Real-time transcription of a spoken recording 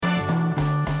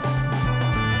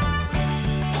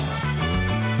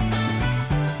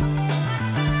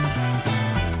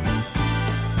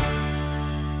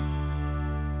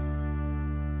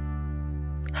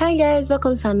Hi guys,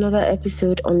 welcome to another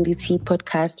episode on the Tea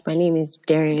Podcast. My name is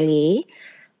Darren Lee.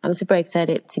 I'm super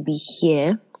excited to be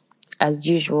here as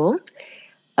usual.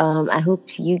 I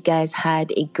hope you guys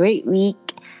had a great week.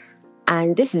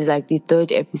 And this is like the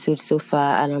third episode so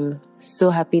far, and I'm so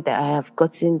happy that I have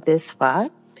gotten this far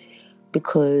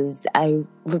because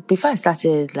before I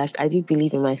started, I did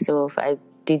believe in myself. I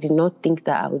did not think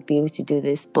that I would be able to do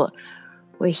this, but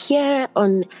we're here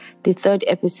on the third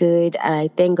episode, and I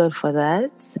thank God for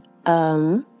that.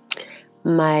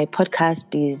 My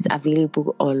podcast is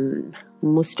available on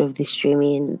most of the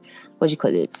streaming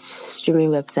websites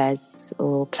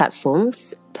or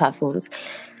platforms.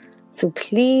 So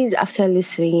please, after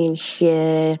listening,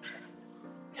 share,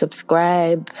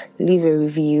 subscribe, leave a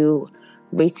review,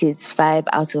 rate it 5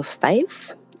 out of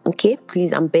 5. Okay,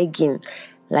 please, I'm begging.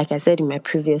 Like I said in my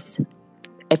previous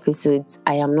episodes,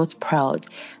 I am not proud.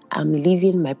 I'm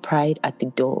leaving my pride at the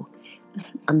door.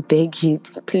 I'm begging,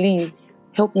 please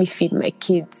help me feed my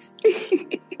kids.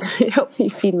 Help me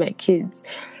feed my kids.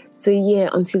 So yeah,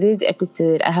 on today's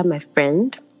episode, I have my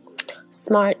friend,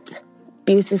 smart,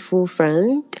 beautiful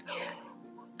friend.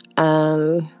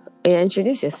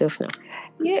 Introduce yourself now.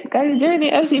 Yeah, guys,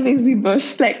 Jeremy actually makes me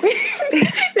blush. Like when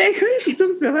she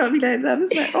talks about me like that,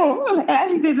 it's like, I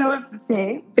actually didn't know what to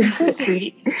say. It's so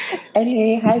sweet.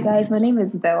 Anyway, hi guys, my name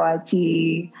is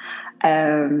Bewaji.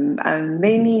 I'm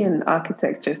mainly an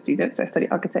architecture student. So I study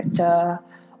architecture,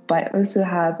 but I also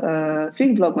have a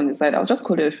food blog on the side. I'll just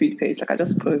call it a food page. Like I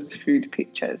just post food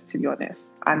pictures, to be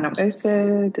honest. And I'm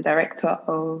also the director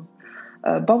of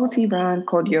a bubble tea brand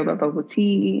called Yoba Bubble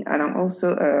Tea, and I'm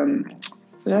also a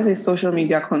social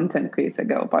media content creator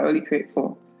girl, but I only create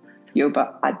for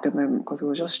Yoba at the moment because it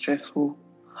was just stressful.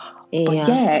 Yeah. But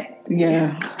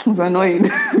yeah, it was annoying.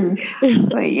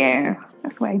 But yeah,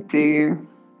 that's what I do.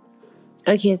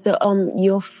 Okay, so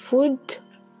your food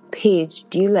page,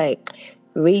 do you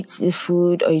rate the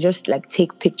food, or you just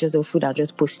take pictures of food and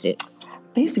just post it?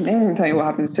 Basically, let me tell you what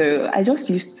happened. So I just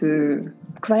used to,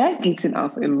 because I like eating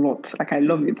out a lot. Like I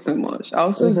love it so much. I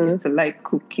also used to like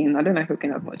cooking. I don't like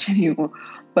cooking as much anymore.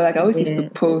 But I always used to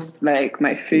post my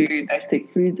food. I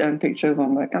take food and pictures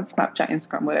on on Snapchat,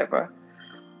 Instagram, whatever.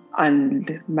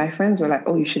 And my friends were like,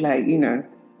 "Oh, you should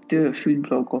do a food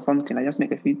blog or something. Just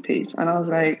make a food page." And I was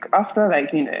like, after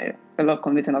a lot of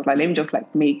convincing, I was like, let me just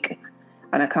make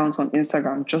an account on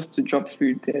Instagram just to drop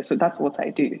food there. So that's what I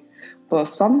do. But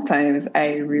sometimes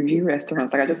I review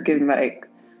restaurants. I just give them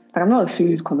I'm not a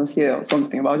food connoisseur or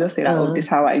something, but I'll just say this is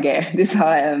how I get, this is how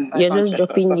I am. You're just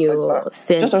dropping your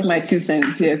cents. Just drop my 2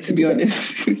 cents here, to be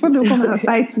honest. Before they come and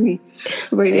fight me.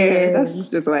 But yeah, that's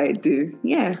just what I do.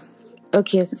 Yeah.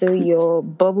 Okay, so your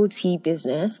bubble tea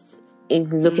business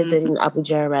is located in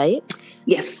Abuja, right?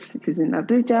 Yes, it is in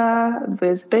Abuja. But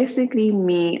it's basically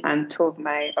me and 2 of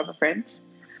my other friends.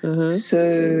 Mm-hmm.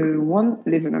 So one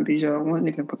lives in Abuja, one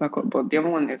lives in Port Harcourt, but the other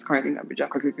one is currently in Abuja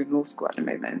because he's in law school at the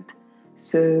moment.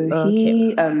 So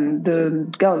the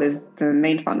girl is the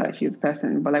main founder, she's the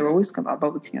person, but we always come about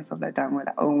bubble tea and stuff like that.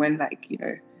 And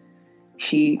we're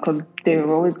because they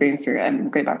were always going to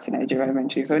go back to Nigeria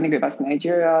eventually. So when they go back to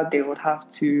Nigeria, they would have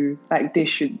to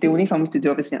they would need something to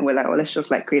do, obviously, and we're let's just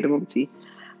create a bubble tea.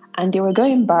 And they were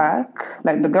going back,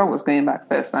 the girl was going back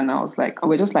first, and I was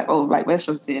we're just let's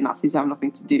just do it now since you have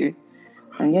nothing to do.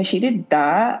 And yeah, she did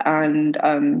that,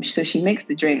 and so she makes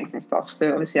the drinks and stuff.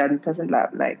 So obviously I'm the person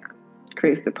that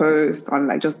creates the post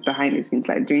on just behind the scenes,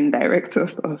 doing director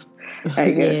stuff,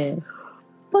 I guess. Yeah.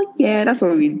 But yeah, that's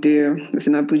what we do. It's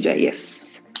in Abuja,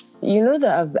 yes. You know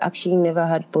that I've actually never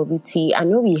had bubble tea. I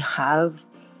know we have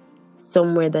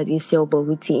somewhere that they sell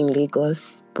bubble tea in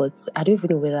Lagos, but I don't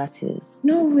even know where that is.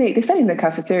 No, wait, they sell in the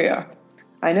cafeteria.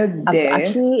 I know there. I've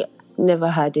actually never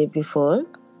had it before.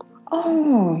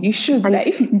 Oh, you should.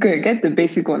 If you go get the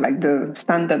basic one, the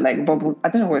standard bubble, I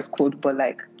don't know what it's called, but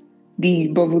the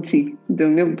bubble tea, the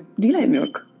milk. Do you like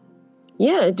milk?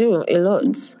 Yeah, I do, a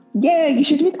lot. Yeah, you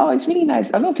should read. Oh, it's really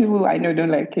nice. A lot of people I know don't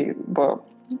like it, but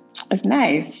it's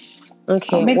nice.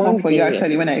 Okay, I'll make one for you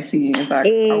actually when I see you. In fact,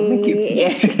 I'll make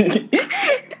it. Yeah.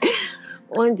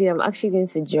 One day I'm actually going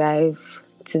to drive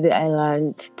to the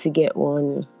island to get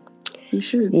one. You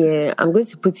should. Yeah, I'm going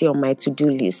to put it on my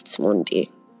to-do list one day.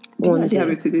 Do you have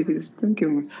a to-do list? Thank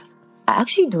you. I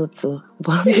actually don't so,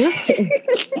 but I'm just saying.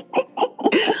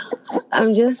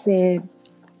 I'm just saying.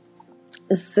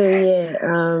 So yeah,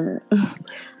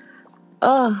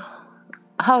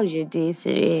 how's your day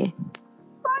today?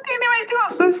 It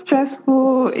was so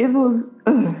stressful. It was.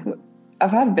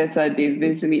 I've had better days.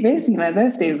 Basically, my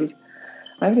birthdays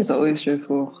are always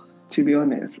stressful, to be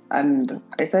honest. And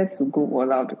I decided to go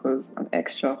all out because I'm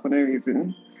extra for no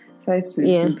reason. Try to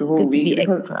Yeah, do the it's whole good to week be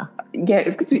because extra. yeah,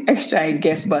 it's good to be extra, I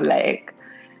guess, but like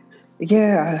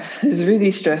yeah, it's really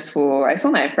stressful. I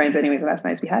saw my friends anyways last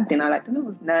night. We had dinner, like dinner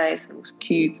was nice, it was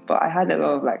cute, but I had a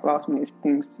lot of like last minute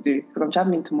things to do because I'm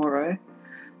traveling tomorrow.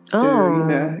 So,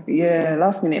 Oh, yeah,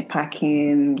 last minute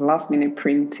packing, last minute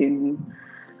printing.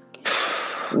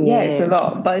 Yeah, it's a yeah.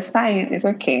 lot, but it's fine. It's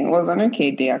okay. It was an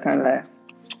okay day. I can't lie.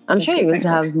 I'm It's sure okay, you're going thank to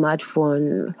God. have mad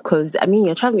fun because, I mean,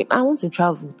 you're traveling. I want to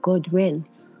travel. God, when?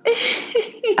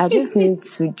 I just need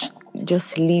to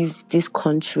just leave this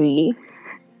country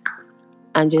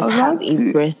and I just would have love a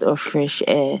to. breath of fresh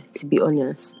air, to be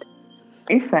honest.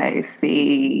 If I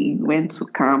say went to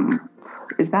camp,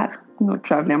 is that not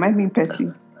traveling? Am I being petty?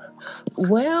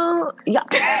 Well, yeah,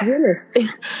 to be honest,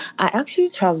 I actually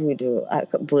traveled, though,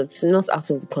 but not out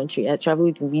of the country. I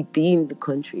traveled within the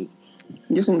country.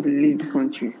 You just want to leave the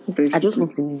country, I just basically.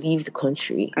 want to leave the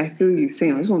country. I feel you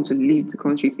saying, I just want to leave the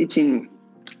country. It's itching me.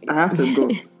 I have to go.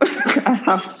 I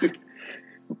have to.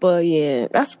 But yeah,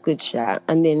 that's good, chat.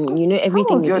 And then, How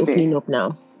everything was is your opening day? up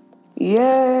now.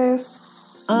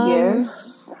 Yes. Um,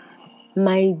 Yes.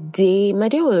 my day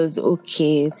was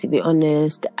okay, to be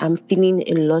honest. I'm feeling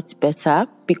a lot better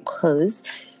because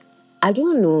I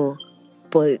don't know,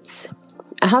 but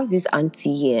I have this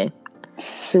auntie here.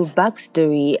 So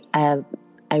backstory,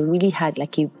 I really had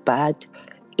like a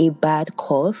bad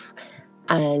cough,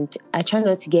 and I try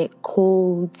not to get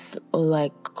colds or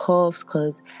like coughs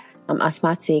because I'm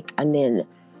asthmatic, and then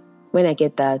when I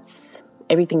get that,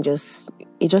 everything it's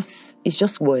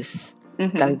just worse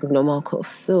than the normal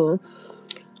cough. So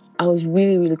I was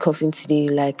really, really coughing today.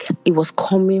 Like it was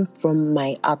coming from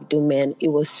my abdomen. It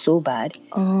was so bad.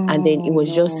 And then it Oh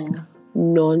was just no.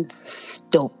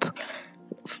 non-stop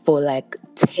for like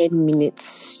 10 minutes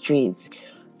straight.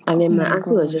 And Oh then my my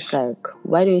auntie was just gosh. like,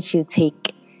 why don't you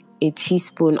take a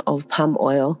teaspoon of palm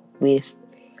oil with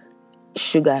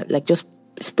sugar, like just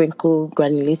sprinkle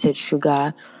granulated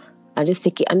sugar and just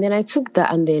take it. And then I took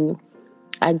that, and then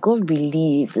I got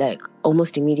relief like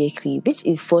almost immediately, which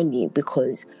is funny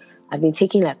because I've been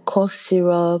taking like cough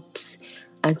syrups,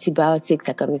 antibiotics,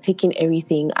 like I've been taking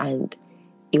everything and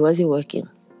it wasn't working.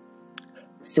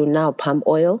 So now palm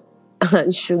oil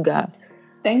and sugar.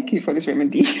 Thank you for this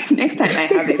remedy. Next time I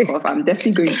have a cough, I'm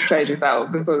definitely going to try this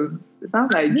out because it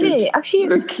sounds like Yeah, juju.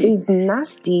 actually Okay. it's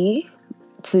nasty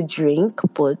to drink,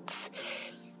 but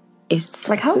it's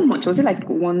Like how much? Was it like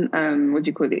one what do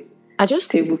you call it? I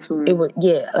just it Tablespoon. was,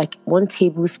 yeah, like 1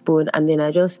 tablespoon, and then I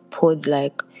just poured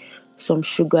like some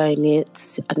sugar in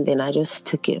it, and then I just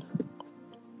took it.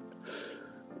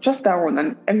 Just that one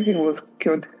and everything was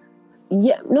cured.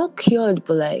 Yeah, not cured,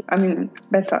 but like I mean,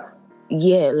 better.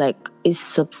 yeah, like it That's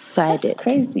subsided.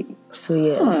 crazy. So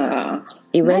yeah, Huh.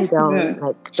 it went Nice to down know.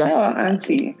 like Shout out,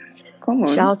 drastically. Auntie. Come on.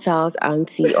 Shout out,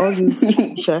 auntie! All these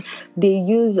tradition, they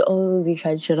use all the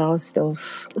traditional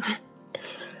stuff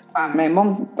My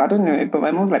mom's, I don't know, but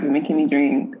my mom's like making me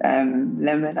drink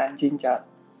lemon and ginger.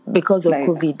 because of Like,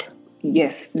 COVID.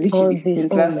 yes, All literally this,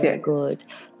 since oh last my year. god!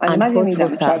 And And imagine hot me that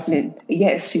I'm water. traveling.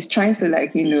 Yes, she's trying to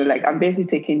like, like I'm basically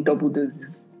taking double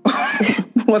doses.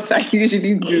 What I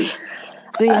usually do.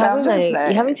 So you And I'm haven't just like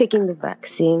you haven't like, taken the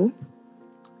vaccine?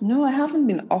 no, I haven't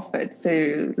been offered.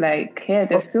 So like here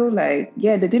they're Oh, still like,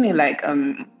 yeah, they're doing it like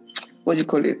what do you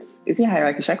call it? Is it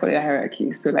hierarchy? Should I call it a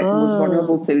hierarchy? So like most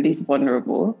vulnerable oh, to least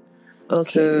vulnerable. okay,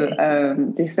 So yeah.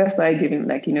 they first started giving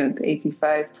like, the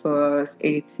 85 plus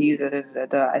 80, da, da, da,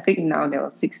 da. I think now they're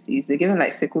on 60s. They're giving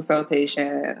like sickle cell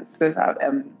patients, those have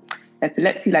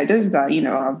epilepsy, like those that,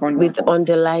 are With vulnerable.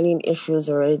 underlying issues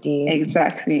already.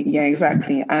 Exactly. Yeah,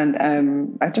 exactly.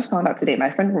 And I just found out today,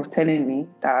 my friend was telling me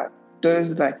that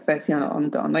those like 30 and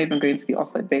under are not even going to be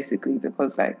offered basically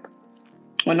because like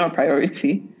we're not a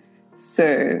priority.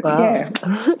 So Wow. yeah,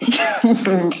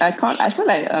 I feel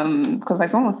like because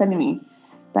like someone was telling me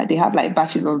that they have like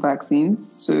batches of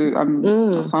vaccines, so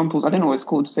or samples, I don't know what it's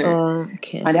called. So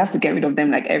Okay. and they have to get rid of them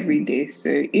like every day.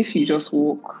 So if you just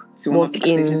walk to one of the Walk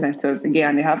vaccination in. centers, yeah,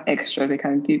 and they have extra they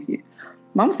can give you.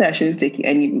 Mom said I shouldn't take it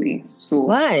anyway. So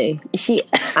Why? Is she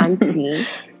auntie?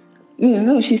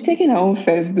 no, she's taking her own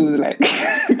first dose. Like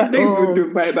I don't even Oh, know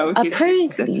why, but okay,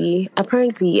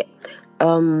 apparently,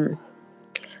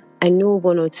 I know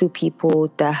one or two people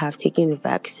that have taken the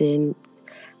vaccine,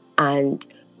 and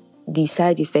the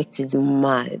side effect is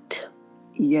mad.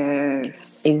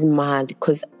 yes. Is mad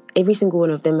because every single one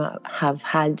of them have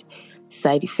had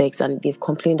side effects, and they've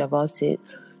complained about it.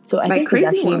 So I Like think it's crazy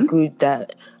actually ones. good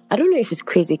that I don't know if it's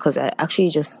crazy because I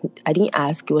didn't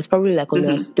ask. It was probably like on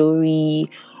their story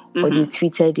or they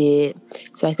tweeted it.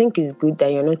 So I think it's good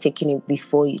that you're not taking it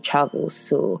before you travel,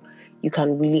 so you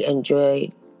can really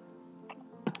enjoy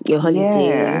your holiday.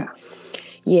 Yeah.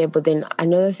 Yeah, but then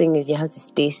another thing is you have to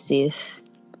stay safe.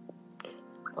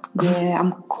 Yeah,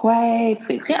 I'm quite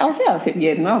safe. Yeah, I'll say,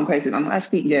 yeah, no, I'm quite safe.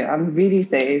 I'm really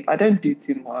safe. I don't do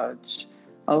too much.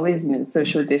 Always,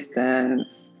 social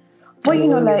distance. But, And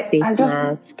wearing your like, face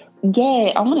mask.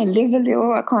 yeah, I want to live a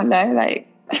little. I can't lie. Like,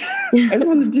 I just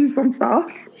want to do some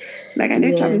stuff. Like, I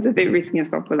know traveling's a bit risky and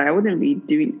stuff, but like, I wouldn't be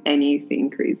doing anything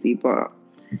crazy. But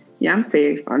yeah, I'm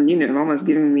safe. And, Mama's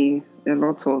giving me a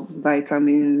lot of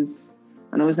vitamins.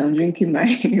 And also, I'm drinking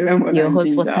my lemon your and hot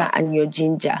ginger. water and your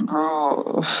ginger.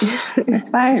 Oh, it's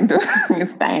fine.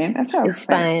 It's fine. It's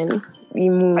fine. We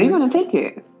move. Are you going to take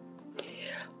it?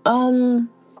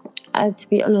 To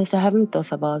be honest, I haven't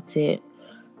thought about it.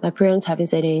 My parents haven't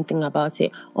said anything about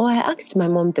it. Oh, I asked my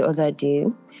mom the other day,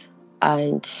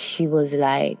 and she was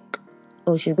like,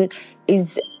 "Oh, she's good."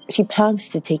 She plans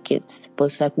to take it,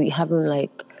 but like we haven't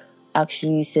like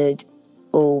actually said,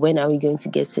 "Oh, when are we going to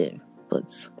get it?"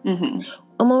 But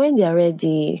when they're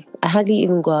ready, I hardly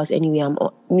even go out anyway.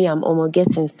 I'm almost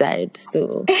get inside,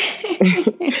 so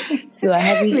so I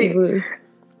hardly even.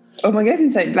 Oh my, get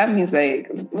inside. That means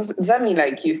like, does that mean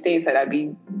like you stay inside? I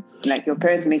mean, like your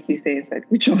parents make you stay inside.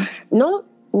 Which one? Not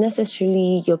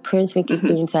necessarily your parents make you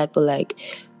stay inside, but like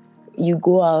you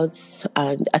go out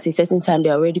and at a certain time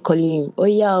they're already calling you. Oh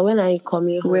yeah, when are you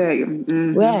coming home? Where are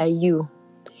you? Where are you?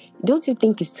 Don't you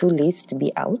think it's too late to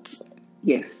be out?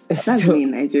 Yes, that's me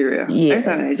in Nigeria. Yeah. Every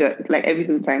time Nigeria, like every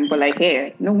single time. But like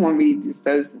here, no one really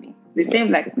disturbs me. The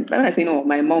same like when I say no,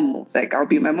 my mom, like I'll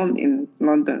be my mom in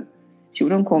London. She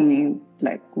wouldn't call me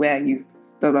like, where are you?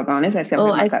 Blah blah blah. Unless I say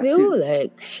I feel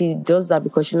like she does that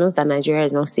because she knows that Nigeria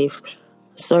is not safe.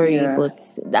 Sorry, but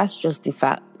that's just the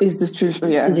fact. It's the truth.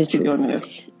 Yeah, it's the to be truth.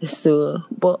 honest. So,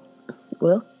 but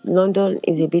well, London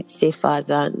is a bit safer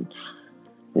than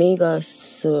Lagos,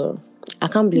 so I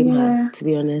can't blame her, to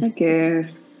be honest. I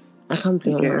can't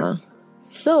blame her.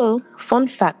 So, fun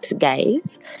fact,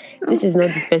 guys. This is not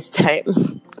the first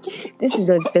time. This is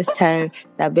not the first time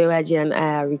that Bewaji and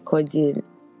I are recording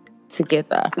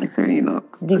together. It's really not.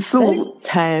 The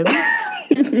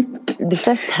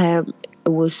first time it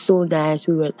was so nice.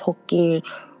 We were talking,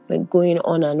 we're going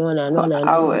on and on and on and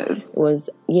hours. On.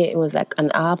 It was like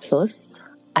an hour plus.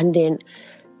 And then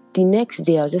the next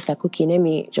day I was just like, okay, let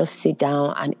me just sit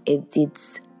down and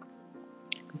edit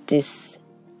this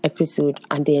episode.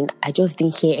 And then I just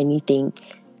didn't hear anything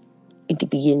in the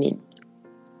beginning.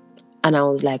 And I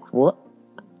was like, what?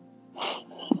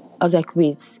 I was like,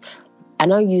 wait. I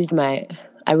removed my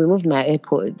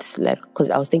AirPods, like, because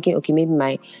I was thinking, okay, maybe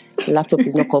my laptop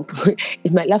is not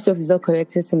if my laptop is not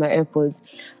connected to my AirPods,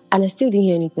 and I still didn't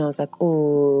hear anything. I was like,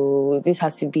 oh, this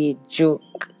has to be a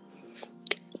joke.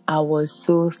 I was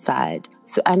so sad.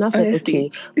 So I now said,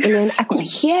 okay, and then I could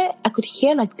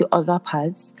hear like the other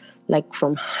parts, like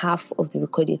from half of the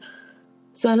recording.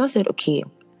 So I now said, okay,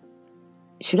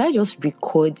 should I just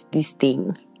record this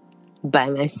thing by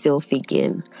myself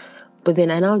again? But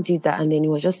then I now did that, and then it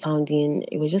was just sounding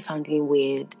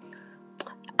weird.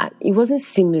 It wasn't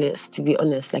seamless, to be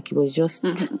honest. Like, it was just,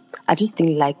 I just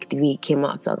didn't like the way it came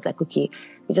out. So I was like, okay,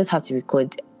 we just have to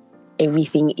record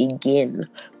everything again.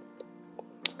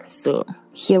 So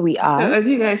here we are. So as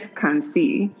you guys can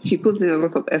see, she puts in a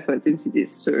lot of effort into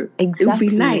this. So exactly. It would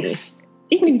be nice.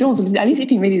 Even if you don't, at least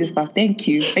if you made it this far, thank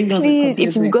you. Please,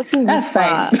 if you've gotten this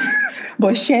far.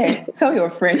 But share, tell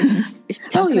your friends.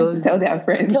 Tell their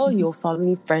friends. Tell your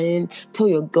family friend. Tell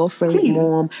your girlfriend's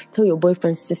mom. Tell your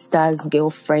boyfriend's sister's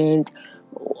girlfriend.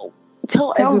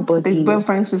 Tell everybody. His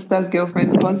boyfriend, sister's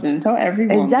girlfriend, cousin. Tell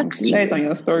everyone. Exactly. Share it on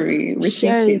your story.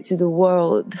 Share it to the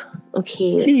world.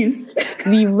 Okay. Please.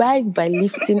 We rise by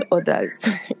lifting others.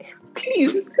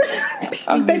 Please.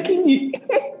 I'm begging you.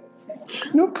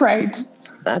 No pride.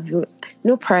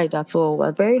 No pride at all.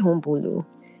 We're very humble, though.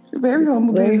 Very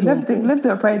humble. Left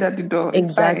your pride at the door.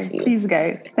 Exactly. Please,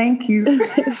 guys. Thank you.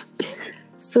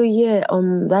 So yeah,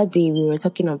 that day we were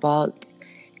talking about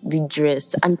the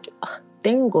dress, and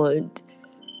thank God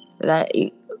that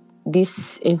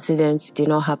this incident did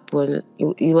not happen.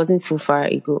 It wasn't too far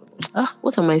ago.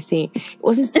 What am I saying? It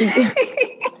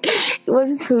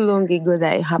wasn't too long ago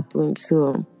that it happened.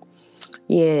 So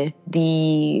yeah,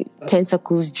 the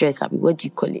tentacles dress. What do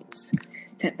you call it?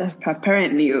 That's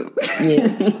apparently.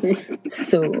 Yes.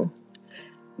 So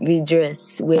the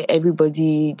dress where they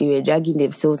were dragging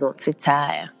themselves on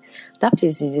Twitter. That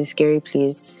place is a scary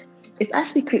place. It's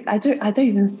actually crazy. I don't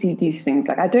even see these things.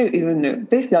 Like, I don't even know.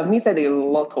 Basically, I've muted a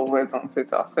lot of words on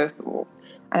Twitter, first of all.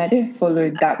 And I don't follow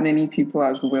that many people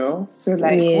as well. So,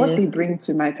 like, what they bring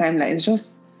to my timeline is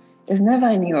just, there's never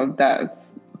any of that.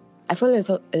 I follow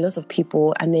a lot of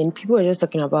people, and then people are just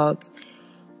talking about,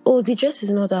 oh, the dress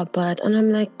is not that bad. And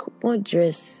I'm like, what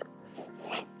dress?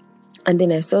 And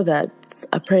then I saw that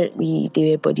apparently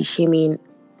they were body shaming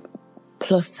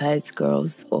plus size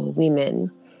girls or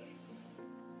women.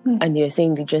 And they were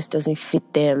saying the dress doesn't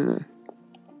fit them.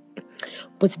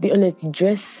 But to be honest, the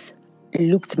dress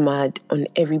looked mad on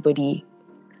everybody.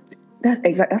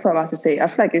 That's what I'm about to say. I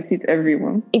feel like it fits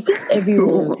everyone. It fits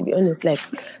everyone, to be honest. Like,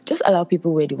 just allow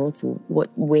people where they want to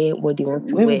wear what they want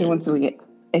to wear. Where they want to wear.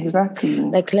 Exactly.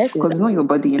 Like, life is... Because it's not your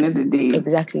body, end of the day.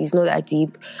 Exactly. It's not that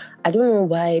deep. I don't know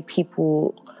why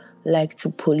people like to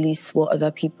police what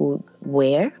other people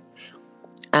wear.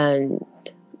 And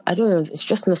I don't know. It's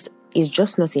just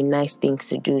not a nice thing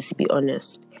to do, to be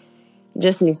honest.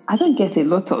 Just needs... I don't get a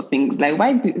lot of things. Like,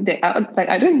 why do they...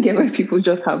 I don't get why people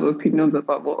just have opinions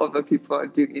about what other people are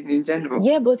doing in general.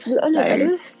 Yeah, but to be honest, I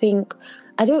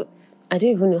don't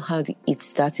even know how it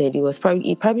started.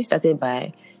 It probably started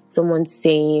by someone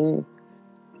saying...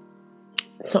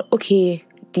 So, okay,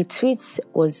 the tweet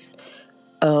was...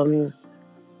 I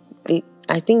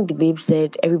think the babe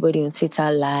said everybody on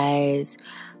Twitter lies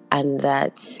and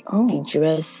that the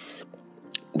dress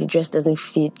doesn't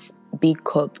fit big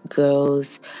cup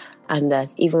girls, and that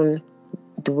even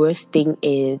the worst thing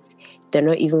is they're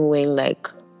not even wearing like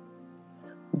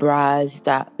bras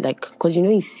that like, because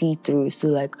it's see-through, so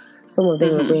like some of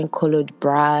them are wearing colored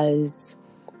bras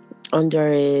under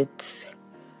it.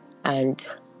 And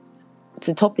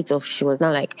to top it off, she was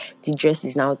now like, the dress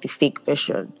is now the fake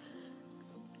version.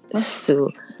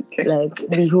 So like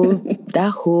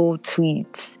that whole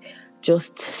tweet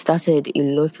just started a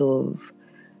lot of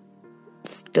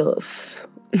stuff.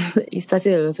 It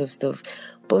started a lot of stuff.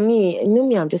 But me,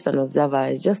 I'm just an observer.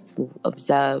 It's just to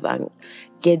observe and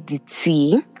get the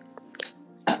tea.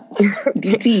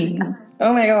 The tea.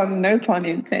 Oh my God, no pun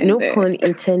intended. No pun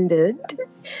intended.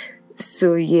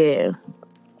 So yeah.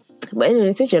 But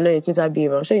anyway, since you're not a Twitter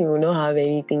babe, I'm sure you will not have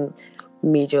anything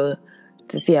major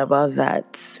to say about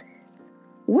that.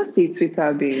 What's a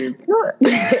Twitter babe? No.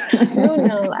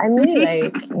 I mean,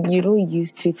 like, you don't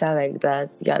use Twitter like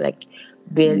that. You're like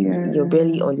you're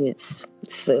barely on it.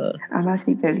 So I'm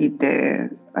actually barely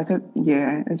there.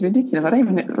 It's ridiculous.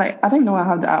 I don't know I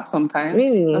have the app sometimes.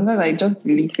 Really? I'm not like, just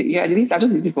delete it. Yeah, I just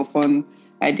delete it for fun.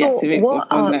 I deactivate it for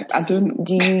fun. What apps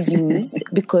do you use?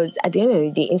 Because at the end of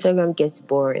the day, Instagram gets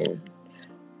boring.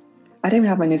 I don't even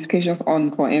have my notifications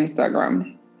on for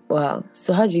Instagram. Wow.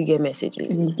 So how do you get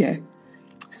messages? Yeah.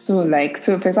 So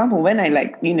for example, when I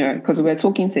because we're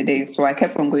talking today, so I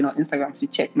kept on going on Instagram to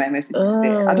check my messages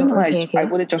there. I don't know why I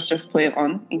would have just put it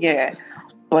on. Yeah.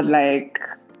 But like,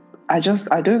 I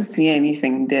don't see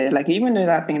anything there. Like, even though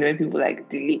that thing where people like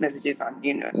delete messages and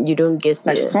you don't get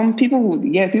like it. Some people would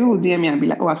DM me and be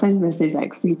like, oh, I sent this message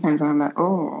like 3 times, and I'm like,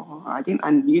 oh, I didn't,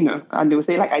 and and they will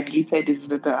say like, I deleted this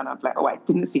letter, and I'm like, oh, I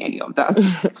didn't see any of that.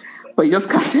 But you just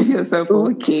captured yourself.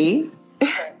 Oops. Okay.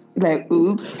 Like,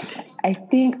 oops. I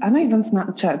think I'm not even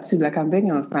Snapchat too. Like, I'm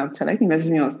begging on Snapchat. Like, you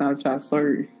message me on Snapchat.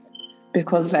 Sorry,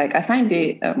 because like I find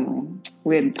it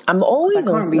weird. I'm always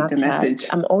on Snapchat.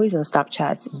 I'm always on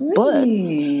Snapchat,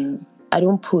 really? But I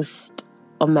don't post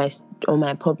on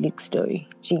my public story.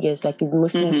 She gets like, it's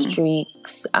mostly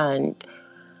streaks and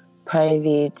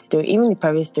private story. Even the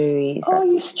private stories. Oh,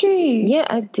 you streak? Yeah,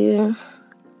 I do.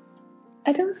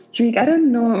 I don't streak. I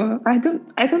don't know. I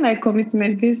don't like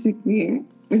commitment. Basically,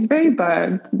 it's very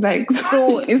bad. Like,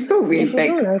 so it's so weird. If you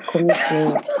don't like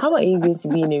commitment, how are you going to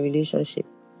be in a relationship?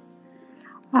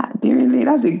 Really,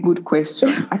 that's a good question.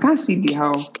 I can't see the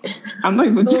how. I'm not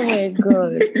even. Oh my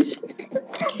God.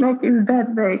 No, it's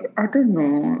bad. Like, I don't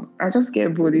know. I just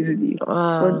get bored easily.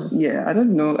 Wow. But yeah, I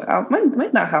don't know.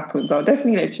 When that happens, I'll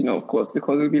definitely let you know, of course,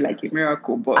 because it'll be like a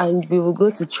miracle. And we will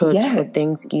go to church for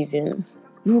Thanksgiving.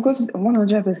 We will go to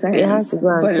 100%. It has to go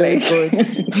and thank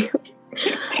God.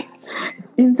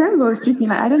 In terms of streaking,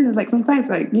 like, I don't know, like sometimes,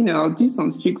 like, I'll do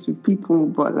some streaks with people,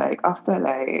 but like after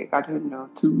like, I don't know,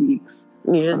 2 weeks,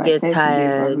 you just get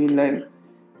tired. Days, like,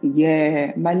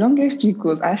 yeah, my longest streak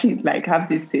was actually like have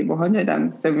this say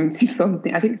 170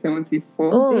 something. I think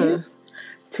 74 days.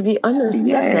 To be honest,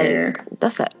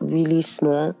 that's like really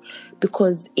small,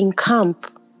 because in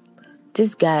camp,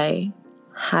 this guy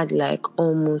had like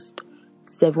almost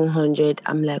 700.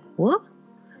 I'm like, what?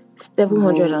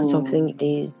 700 and something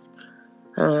days.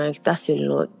 That's a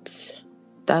lot.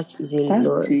 That is a lot.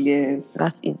 That's 2 years.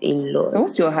 That is a lot. So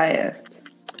what's your highest?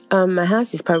 My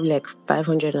house is probably like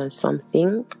 500 and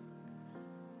something.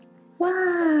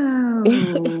 Wow.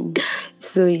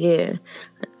 So yeah.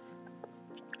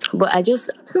 But I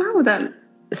just... So how would that...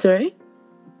 Sorry?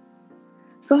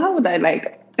 So how would I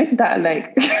like... If that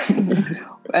like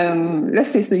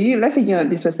let's say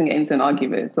this person gets into an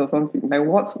argument or something, like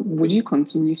what would you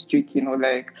continue streaking or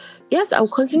like? Yes, I'll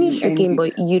continue streaking, end but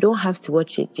it? you don't have to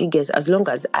watch it. You guess, as long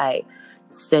as I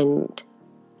send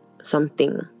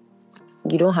something,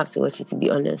 you don't have to watch it, to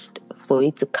be honest, for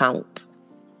it to count.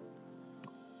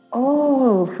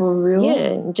 Oh, for real?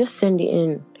 Yeah, just send it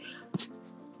in.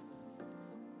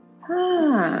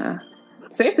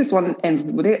 So if this one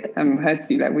ends, would it hurt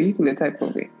you? Like, will you feel the type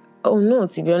of way? Oh no,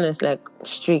 to be honest, like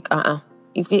streak.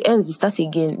 If it ends, we start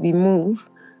again. We move.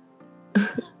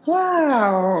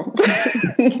 Wow.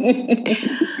 Do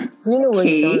you know what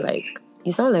you sound like?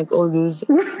 You sound like all those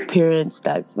parents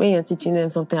that when you're teaching them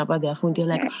something about their phone, they're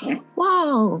like,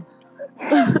 "Wow,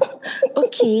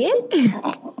 okay."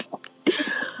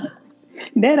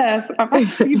 Deadass. I'm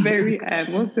actually very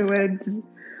what's the word?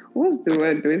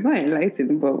 Though? It's not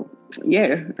enlightening, but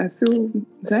yeah, I feel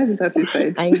very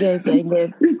satisfied. I guess.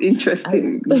 It's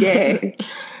interesting. Yeah.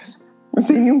 It's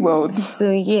a new world.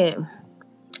 So yeah.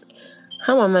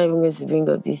 How am I even going to bring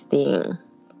up this thing?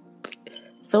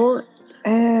 So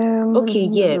okay,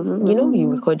 yeah. You know, we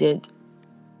recorded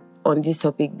on this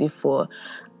topic before,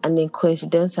 and then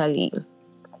coincidentally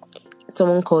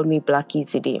someone called me Blackie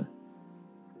today.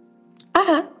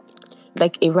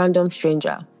 Like a random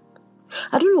stranger.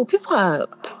 I don't know, people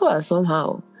are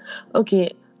somehow.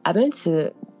 Okay, I went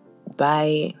to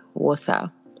buy water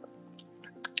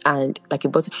and like a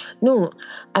bottle. No,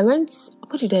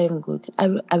 what did I even go to?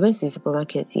 I went to the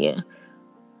supermarket here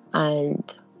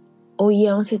and I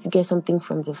wanted to get something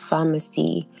from the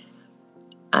pharmacy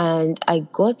and I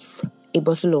got a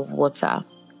bottle of water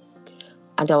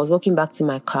and I was walking back to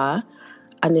my car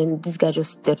and then this guy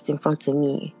just stepped in front of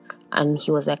me and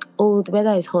he was like, "Oh, the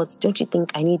weather is hot. Don't you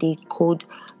think I need a cold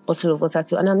bottle of water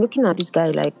too?" And I'm looking at this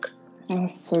guy like,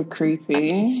 that's so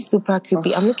creepy. Super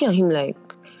creepy. I'm looking at him like,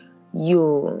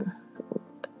 yo.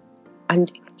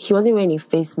 And he wasn't wearing a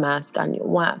face mask. And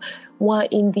why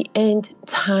in the end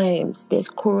times, there's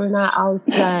corona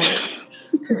outside.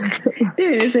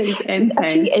 It's end times.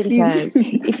 Actually end times.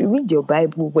 If you read your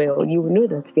Bible well, you will know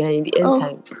that we are in the end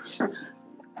times.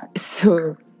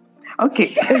 So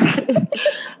okay.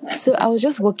 So I was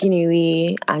just walking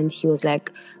away and he was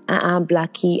like,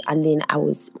 Blackie. And then I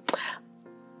was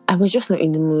just not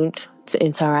in the mood to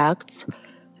interact.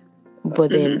 But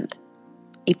then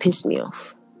it pissed me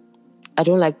off. I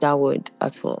don't like that word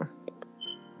at all.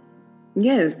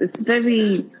 Yes, it's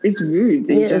rude.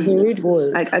 Yeah, it's a rude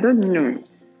word. Like, I don't know.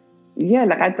 Yeah,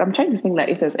 like I'm trying to think like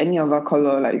if there's any other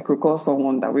color like you could call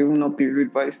someone that will not be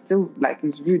rude, but it's still like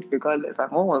it's rude regardless.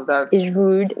 And what was that? It's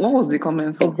rude. What was the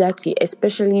comment for? Exactly,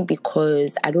 especially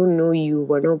because I don't know you.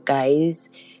 We're not guys.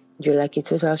 You're like a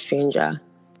total stranger.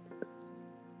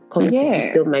 Coming to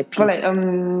disturb my peace. But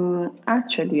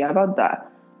actually about that,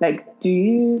 like, do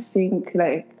you think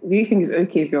it's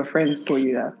okay if your friends told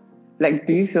you that? Like,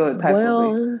 do you feel the type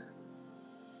of way?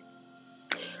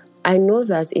 I know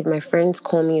that if my friends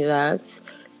call me that,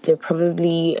 they're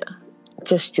probably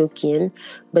just joking,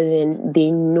 but then they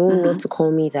know not to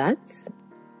call me that,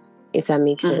 if that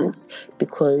makes sense,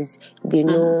 because they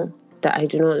know that I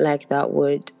do not like that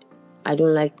word. I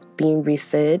don't like being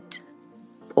referred,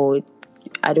 or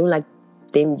I don't like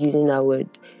them using that word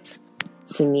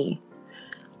to me.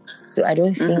 So I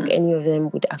don't think any of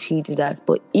them would actually do that.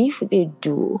 But if they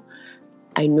do,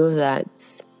 I know that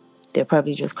they're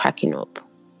probably just cracking up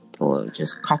or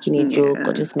just cracking a joke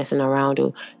or just messing around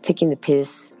or taking the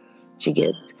piss. She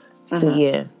gets. So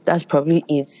yeah, that's probably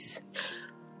it.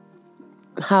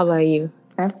 How about you?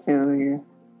 I feel you.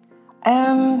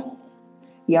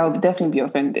 Yeah, I'll definitely be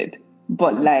offended.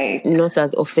 But like not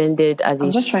as offended as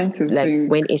I'm just trying to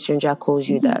think. When a stranger calls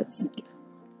you that.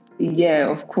 Yeah,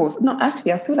 of course. No,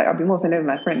 actually I feel like I'll be more offended with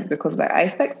my friends because like I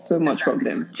expect so much from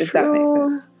them. If that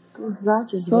makes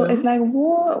sense. So it's like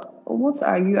what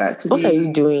are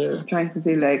you doing? Trying to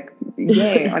say like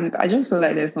and I just feel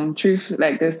like there's some truth,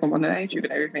 like there's some underlying truth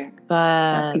and everything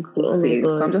that people say.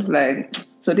 So I'm just like,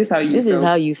 so this is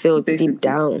how you felt basically. Deep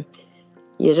down.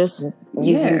 You're just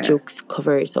using jokes to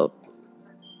cover it up.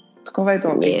 To cover it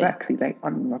up, exactly. Like I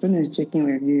don't know,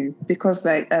 joking with you because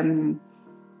like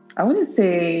I wouldn't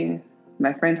say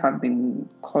my friends have been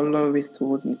colorist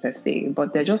towards me per se,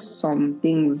 but there are just some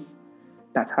things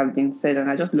that have been said, and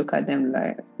I just look at them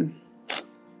like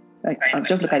I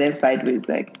just look at them sideways,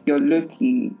 like you're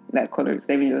low-key like colorist.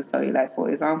 Let me just tell you, like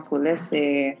for example, let's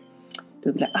say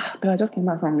they'll be like, but I just came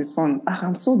back from the sun.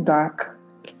 I'm so dark.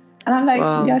 And I'm like,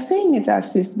 wow. You're saying it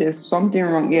as if there's something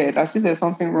wrong. Yeah, as if there's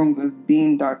something wrong with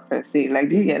being dark per se. Like,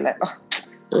 do you get like,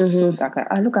 I'm so dark?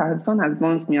 I look at the sun has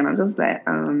burnt me, and I'm just like,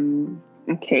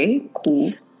 okay,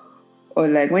 cool. Or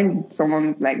like when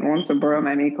someone like wants to borrow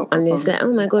my makeup and or they something. say,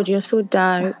 "Oh my God, you're so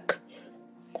dark."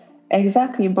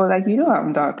 Exactly, but like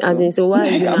I'm dark. As in, so why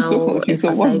are you I'm so now confused. So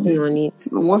emphasizing on it?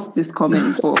 what's this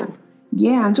comment for?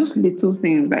 Yeah, and just little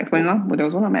things. Like for example, there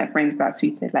was one of my friends that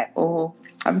tweeted like, "Oh,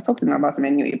 I've talked to him about him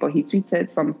anyway," but he tweeted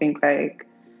something like,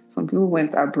 "Some people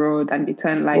went abroad and they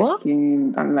turned light What?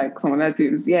 skinned and like some other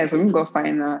things." Yeah, some people got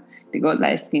finer, they got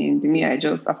light skinned. Me, I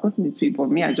just, of course, in the tweet, but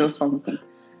me, I just something.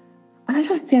 And I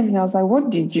just tell me, I was like, what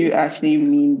did you actually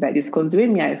mean by this? Because the way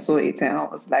me I saw it, and I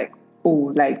was like,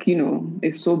 oh, like,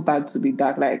 it's so bad to be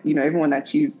dark. Like, everyone, like,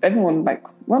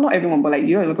 well, not everyone, but like,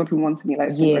 a lot of people want to be like,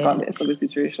 Yeah. regardless of the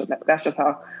situation. Like, that's just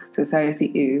how society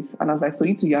is. And I was like, so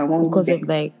you two, you're one Because of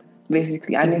like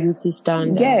basically, the beauty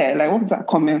standard. Yeah, like, what's that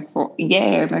comment for?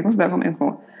 Yeah, like, what's that comment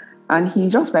for? And he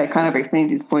just like kind of explained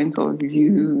his point of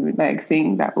view, like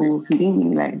saying that, oh, he didn't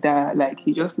mean like that. Like,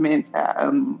 he just meant that,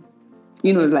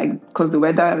 like, because the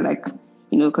weather, like,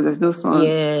 because there's no sun,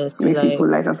 yes, it makes like, people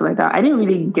light and stuff like that. I didn't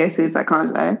really get it, I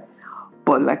can't lie.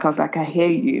 But, like, I was like, I hear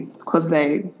you. Because,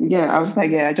 like, yeah, I was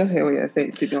like, yeah, I just hear what you're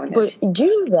saying, to be honest. But do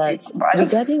you know that,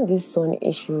 regarding this sun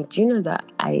issue, do you know that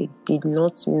I did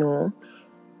not know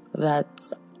that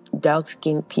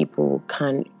dark-skinned people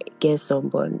can get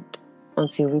sunburned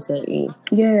until recently?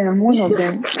 Yeah, I'm one of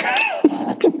them.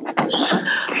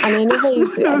 And I never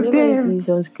used to use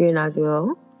sunscreen as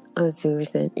well until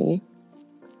recently.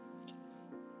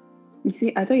 You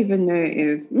see, I don't even know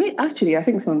if actually I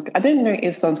think I don't know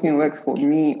if sunscreen works for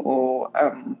me or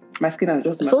my skin has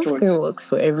just matured. Sunscreen works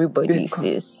for everybody,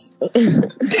 sis.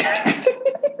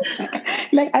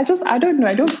 Like I don't know.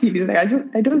 I don't feel it. Like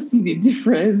I don't see the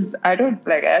difference. I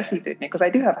actually don't know because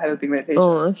I do have hyperpigmentation.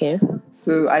 Oh, okay.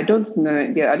 So I don't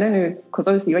know. Yeah, I don't know because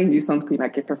obviously when you do sunscreen,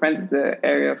 like it prevents the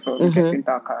areas from getting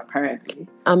darker. Apparently,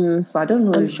 so I don't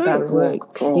know. I'm if sure that it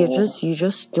works. Or... You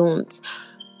just don't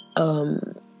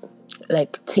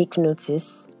like take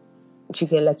notice. You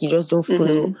get like you just don't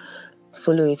follow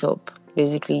it up.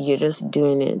 Basically, you're just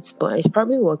doing it, but it's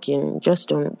probably working. Just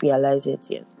don't realize it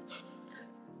yet.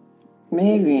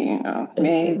 Maybe,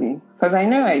 maybe. Because I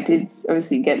know I did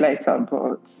obviously get lighter,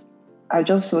 but I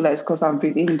just feel like because I've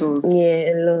been indoors.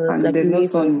 Yeah, and like there's no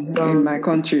sun in my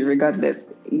country regardless.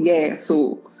 Yeah,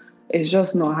 so it's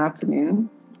just not happening.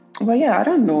 But yeah, I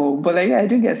don't know. But like, yeah, I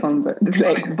do get sunburn.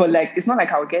 Like, but like, it's not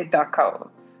like I'll get dark out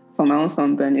from my own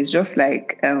sunburn. It's just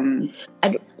like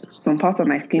some part of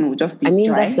my skin will just be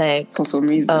dry. That's like for some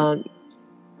reason.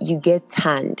 You get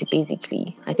tanned,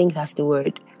 basically. I think that's the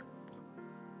word.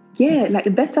 Yeah,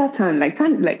 like better tan. Like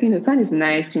tan, like tan is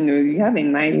nice. You have a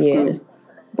nice glow.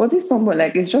 But this sunburn,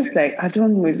 like it's just like I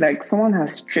don't know. It's like someone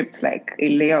has stripped like a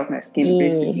layer of my skin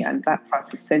basically, and that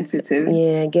part is sensitive.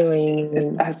 Yeah, I get what you mean.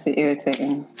 It's actually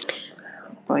irritating.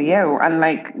 But yeah, and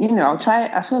like I'll try.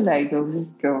 I feel like there was this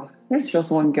girl. There's just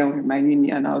one girl in my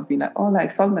uni, and I'll be like, oh,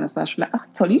 like sunburn. And she'll be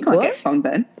like, Tolly, you can't get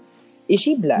sunburn. Is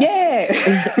she black? Yeah.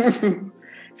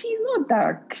 She's not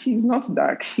dark. She's not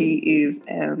dark. She is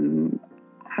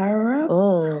Arab.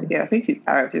 Oh. Yeah, I think she's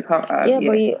Arab. She's half Arab. Yeah,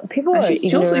 but people are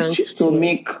ignorant.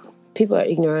 People are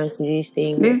ignorant to these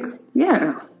things.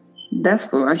 Yeah, that's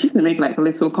cool. And she used to make like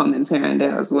little comments here and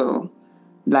there as well.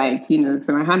 Like,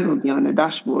 so my hand would be on the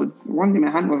dashboard. One day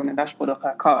my hand was on the dashboard of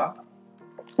her car.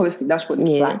 Obviously, the dashboard is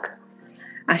black.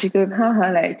 And she goes,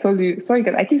 like, Tolu. Sorry,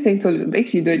 guys, I keep saying Tolu, but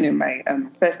actually you don't know my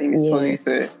first name is Tolu,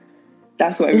 so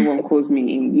that's what everyone calls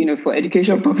me in, for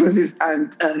education purposes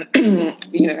and,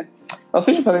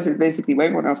 official purposes basically, what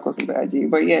everyone else calls me, but I do.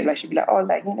 But yeah, like, she'd be like, oh,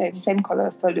 like, it's the same color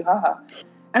as Tolu,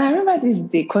 And I remember this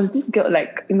day, because this girl,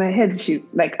 like, in my head, she,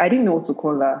 like, I didn't know what to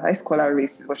call her. I used to call her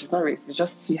racist, but she's not racist. It's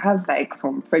just, she has, like,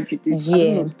 some prejudice. Yeah. I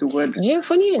don't know the word. Yeah,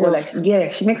 funny enough.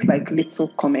 Like, she makes, like, little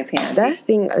comments here and that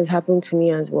thing has happened to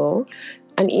me as well.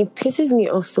 And it pisses me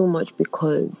off so much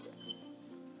because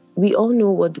we all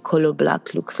know what the color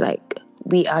black looks like.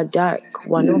 We are dark.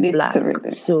 We're not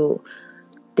black. So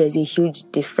there's a huge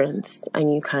difference.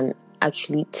 And you can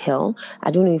actually tell. I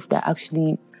don't know if there are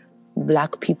actually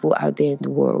black people out there in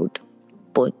the world.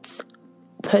 But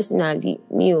personally,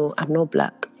 I'm not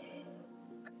black.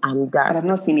 I'm dark. But I've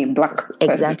not seen a black person.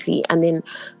 Exactly. And then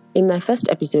in my first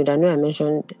episode, I know I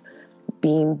mentioned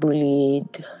being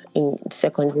bullied in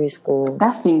secondary school.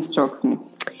 That thing strikes me.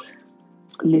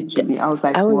 Literally. I was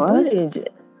like, I was what? bullied.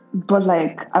 But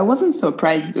like, I wasn't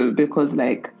surprised though, because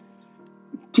like,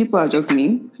 people are just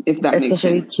mean, if that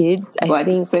especially makes sense. Kids. I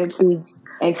think kids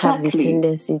have the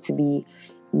tendency to be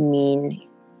mean,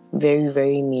 very,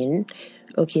 very mean.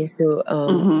 Okay, so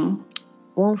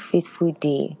one fateful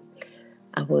day,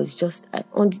 I was just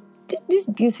on this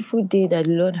beautiful day that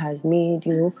the Lord has made,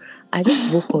 I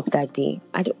just woke up that day.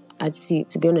 I I'd see,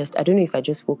 to be honest, I don't know if I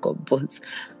just woke up, but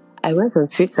I went on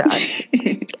Twitter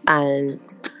and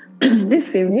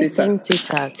this same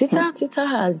Twitter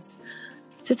has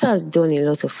done a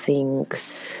lot of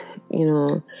things. You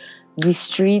know, the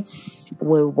streets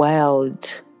were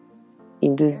wild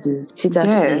in those days. Twitter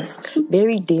streets,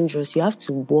 very dangerous. You have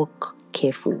to walk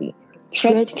carefully,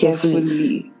 tread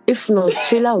carefully. If not,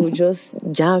 trailer will just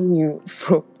jam you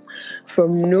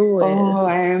from nowhere. Oh,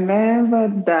 I remember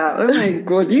that. Oh my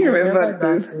god, do you remember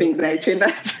those things like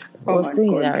trailer? Oh was so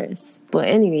hilarious. But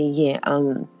anyway, yeah.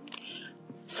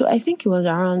 So I think it was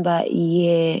around that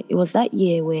year. It was that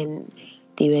year when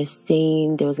they were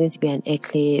saying there was going to be an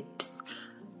eclipse,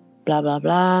 blah blah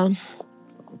blah.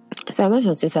 So I went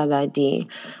on Twitter that day,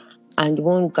 and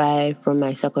one guy from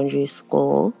my secondary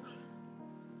school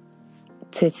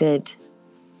tweeted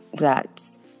that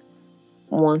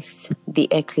once the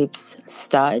eclipse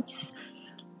starts,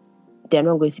 they're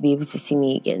not going to be able to see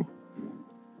me again.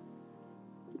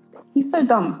 He's so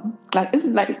dumb. Like, it's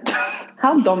like,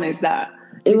 how dumb is that?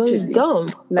 It was dumb.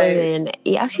 Like, but then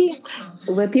it actually...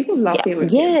 Were people laughing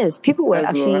with Yes, people were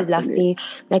actually laughing.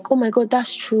 Like, oh my God,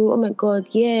 that's true. Oh my God,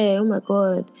 yeah, oh my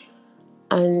God.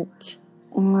 And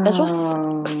that's just...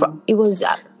 It was...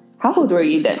 How old were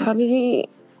you then? Probably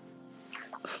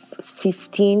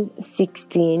 15,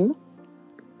 16.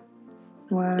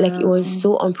 Wow. Like, it was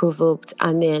so unprovoked.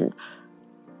 And then,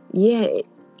 yeah,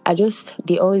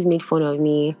 they always made fun of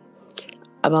me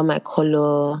about my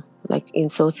color, like,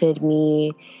 insulted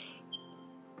me.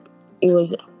 It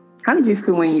was... How did you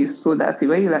feel when you saw that?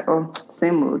 Were you like, oh,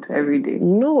 same mood every day?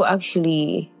 No,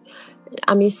 actually,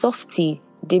 I'm a softie.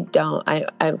 Deep down, I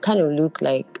kind of look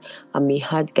like I'm a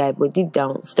hard guy, but deep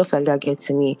down, stuff like that get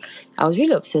to me. I was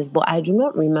really obsessed, but I do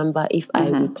not remember if I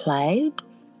replied.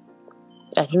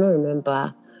 I do not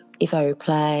remember if I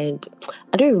replied.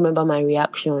 I don't remember my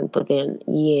reaction, but then,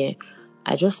 yeah,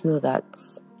 I just know that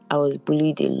I was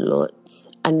bullied a lot.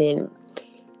 And then,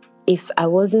 if I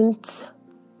wasn't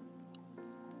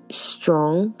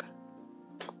strong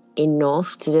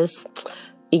enough to just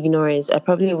ignore it, I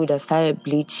probably would have started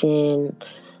bleaching.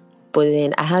 But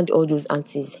then I had all those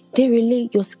aunties. They really,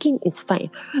 your skin is fine.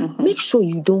 Make sure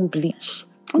you don't bleach.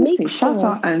 Honestly, shout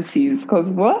out aunties, because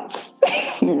what?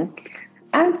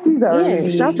 Aunties are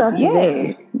really... shout out to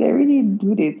them. They really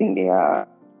do they think they are.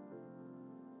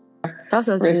 Shout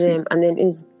out to them. And then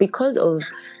it's because of...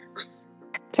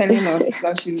 telling us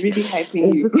that she's really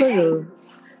hyping you.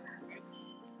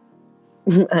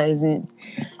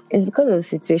 It's because of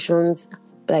situations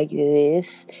like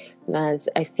this that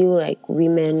I feel like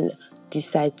women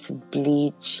decide to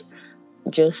bleach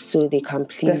just so they can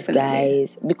please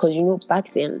guys. Because,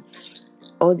 back then,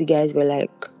 all the guys were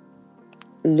like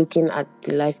looking at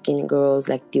the light-skinned girls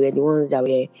like they were the ones that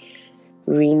were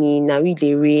raining. Now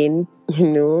they rain, they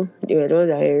were the ones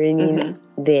that were raining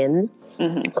then.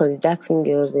 Because Jackson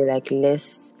girls were like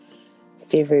less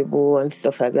favorable and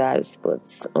stuff like that.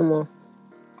 But,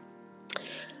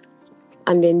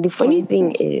 and then the funny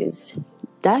thing is,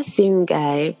 that same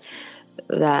guy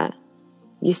that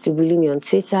used to bully me on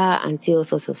Twitter and say all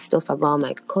sorts of stuff about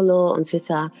my color on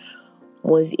Twitter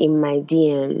was in my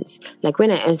DMs. Like,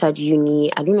 when I entered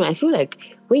uni, I don't know, I feel like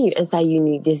when you enter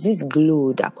uni, there's this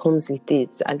glow that comes with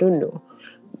it. I don't know.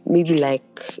 Maybe like,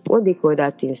 what they call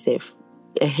that thing, Seth?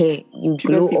 You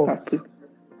glow up.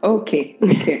 Okay.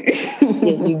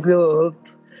 Yeah, you glow up.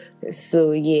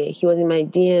 So, yeah, he was in my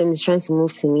DMs trying to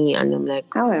move to me, and I'm like...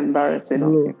 How embarrassing.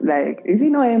 Bro. Like, is he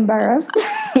not embarrassed?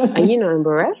 Are you not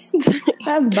embarrassed?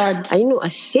 That's bad. Are you not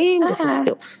ashamed of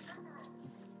yourself?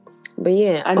 But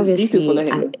yeah, and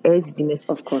obviously, I aired the message.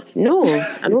 Of course. No,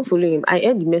 I don't follow him. I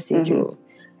aired the message.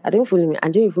 I don't follow him. I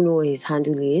don't even know what his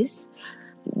handle is.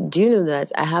 Do you know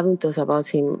that I haven't thought about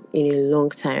him in a long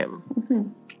time?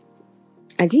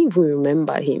 I didn't even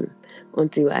remember him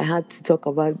until I had to talk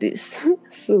about this.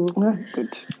 So that's good.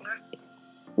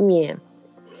 Yeah.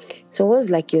 So what's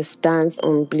like your stance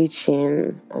on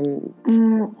bleaching?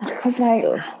 Because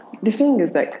the thing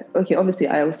is like, okay, obviously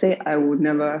I will say I would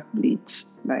never bleach.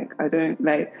 Like, I don't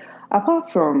like,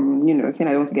 apart from, saying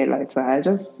I don't want to get lighter,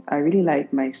 I really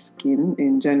like my skin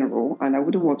in general, and I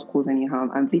wouldn't want to cause any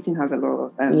harm. And bleaching has a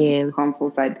lot of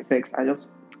harmful side effects. I just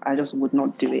would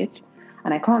not do it.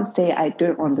 And I can't say I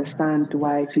don't understand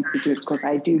why people do it, because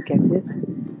I do get it.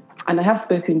 And I have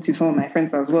spoken to some of my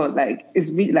friends as well. Like,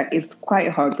 it's really, like, it's quite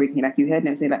heartbreaking. Like, you hear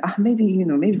them say, like, maybe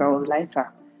if I was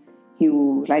lighter, he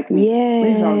will like me. Yeah.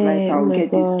 Maybe if I was lighter, I'll get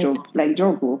this job. Like,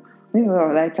 job. Maybe if I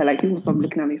was lighter, like, people stop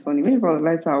looking at me funny. Maybe if I was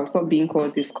lighter, I'll stop being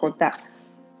called this, called that.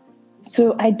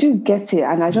 So I do get it,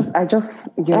 and I just, That's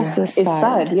so yeah, it's sad.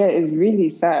 sad. Yeah, it's really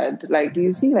sad. Like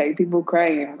you see, like people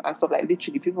crying and stuff. Like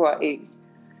literally, people are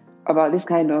about this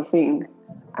kind of thing,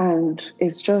 and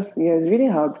it's just, yeah, it's really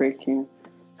heartbreaking.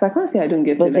 So I can't say I don't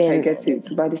get But it. Like I then, get it,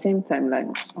 but at the same time, like,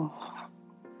 oh,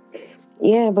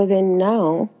 yeah, but then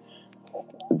now,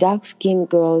 dark skinned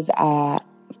girls are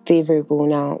favorable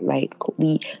now. Like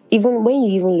we, even when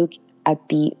you even look at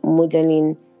the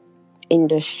modeling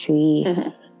industry,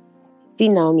 see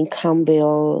Naomi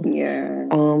Campbell, yeah.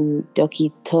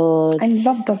 Ducky Todd. I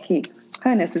love Ducky.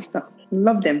 Her and her sister,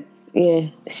 love them. Yeah,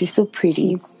 she's so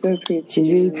pretty. She's so pretty. She's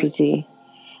really pretty.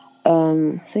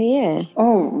 So yeah.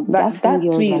 Oh, Dark skin that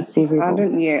girls are tweet. I favorable.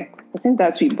 don't. Yeah, I think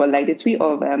that tweet, but like the tweet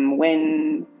of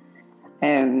when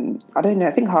I don't know.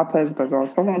 I think Harper's Bazaar.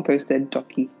 Someone posted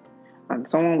Ducky, and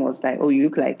someone was like, "Oh, you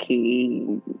look like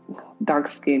a dark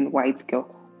skinned white girl."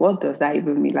 What does that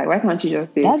even mean? Like, why can't you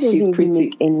just say That doesn't she's even pretty?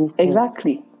 make any sense.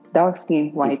 Exactly, dark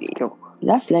skinned white girl.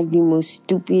 That's like the most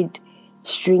stupid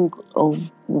string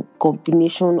of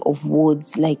combination of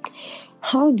words. Like,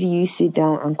 how do you sit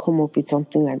down and come up with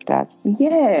something like that?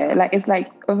 Yeah, like it's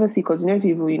like obviously because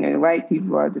people, white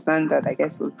people are the standard, I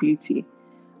guess, of beauty,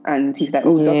 and he's like,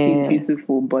 oh, Ducky is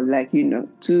beautiful, but like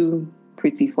too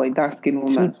pretty for a dark skinned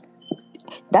woman.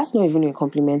 That's not even a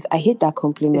compliment. I hate that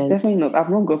compliment. It's definitely not. I've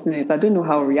not gotten it. I don't know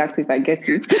how reactive I get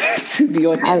it, to be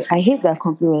honest. I hate that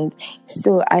compliment.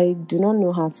 So I do not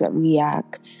know how to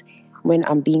react when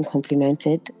I'm being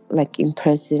complimented, like in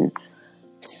person.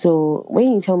 So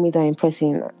when you tell me that in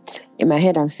person, in my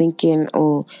head I'm thinking,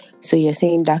 oh, so you're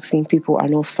saying dark skinned people are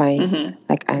not fine.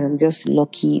 Like I am just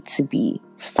lucky to be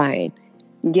fine.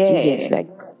 Yeah. Do you get like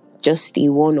just a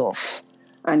one-off?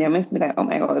 And you're meant to be like, oh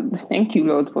my God, thank you,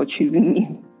 Lord, for choosing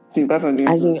me to pass on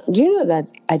As in, do you know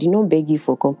that I did not beg you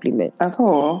for compliments? At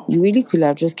all. You really could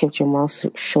have just kept your mouth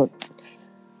shut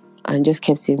and just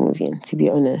kept it moving, to be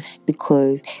honest,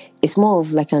 because it's more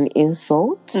of like an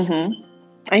insult. And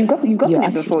you've gotten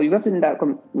it before. You've gotten that,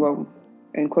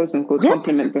 in quotes unquote,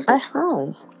 compliment before. I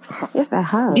have. Yes, I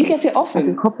have. Do you get it often?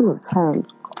 Like a couple of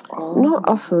times. Oh. Not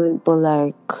often, but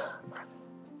like,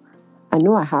 I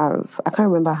know I have. I can't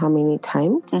remember how many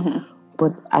times,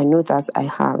 but I know that I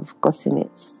have gotten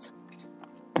it.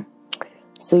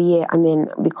 So yeah, and then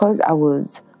because I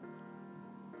was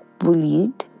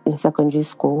bullied in secondary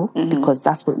school, because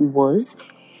that's what it was.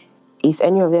 If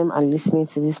any of them are listening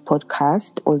to this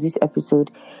podcast or this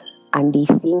episode and they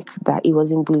think that it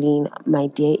wasn't bullying, my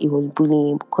dear, it was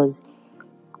bullying, because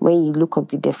when you look up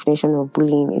the definition of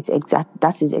bullying,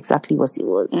 that is exactly what it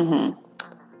was.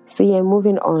 So yeah,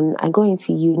 moving on, I go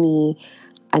into uni,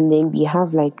 and then we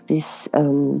have like this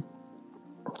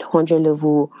 100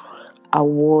 level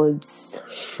awards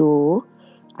show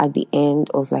at the end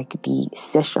of like the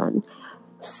session.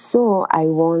 So I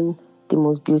won the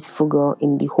most beautiful girl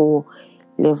in the whole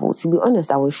level. To be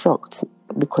honest, I was shocked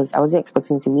because I wasn't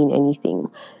expecting to win anything.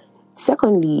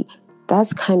 Secondly,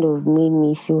 that kind of made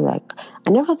me feel like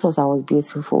I never thought I was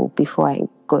beautiful before I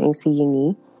got into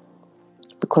uni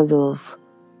because of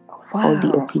all the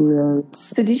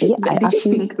opinions. So did you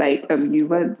think like you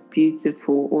weren't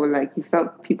beautiful, or like you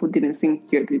felt people didn't think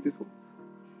you're beautiful?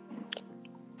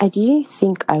 I didn't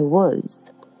think I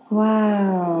was.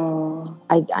 Wow.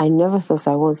 I never thought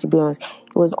I was, to be honest.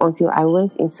 It was until I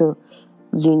went into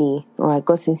uni, or I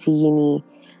got into uni,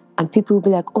 and people would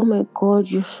be like, oh my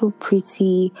God, you're so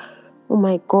pretty. Oh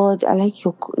my God, I like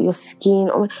your skin.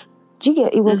 Oh my... Do you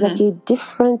get it? Was like a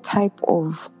different type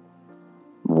of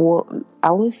world.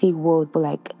 I won't say world, but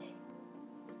like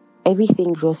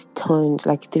everything just turned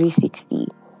like 360.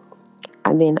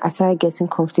 And then I started getting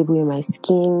comfortable in my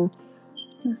skin.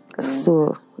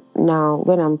 So now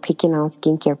when I'm picking out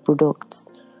skincare products,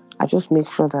 I just make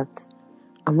sure that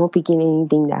I'm not picking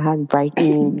anything that has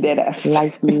brightening,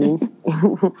 lightening,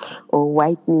 or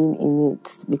whitening in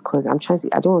it, because I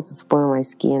don't want to spoil my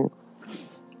skin.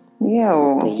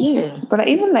 Yeah, but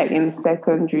even like in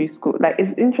secondary school, like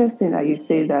it's interesting that you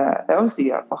say that. Obviously,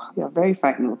 you're very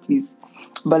fine, no, please.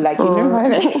 But like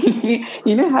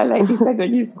you know how like in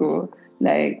secondary school,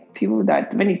 like people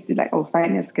that when it's like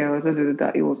finest girls,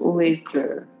 it was always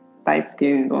the light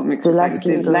skinned or mixed. Like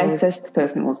the lightest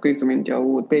person was going to win the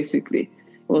award. Basically, it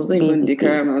wasn't even the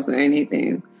caramels or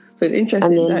anything. So it's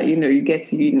interesting that you get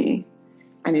to uni,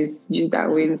 and it's you that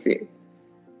wins it.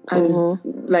 And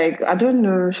like, I don't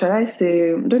know, I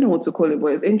don't know what to call it, but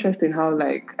it's interesting how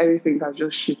like everything has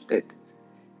just shifted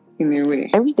in a way.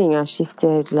 Everything has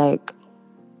shifted. Like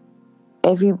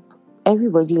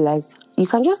everybody likes, you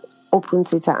can just open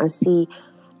Twitter and see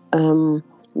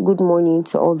good morning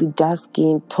to all the dark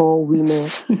skinned tall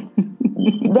women.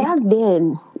 Back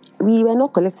then, we were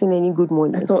not collecting any good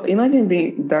money. So imagine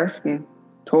being dark skin,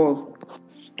 tall,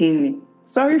 skinny.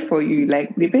 Sorry for you.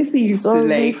 Like they basically used to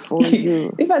like. For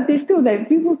you. In fact, they still like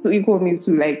people still equal me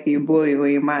to like a boy or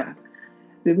a man.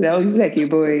 They'll be like, oh, you like a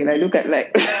boy. Like look at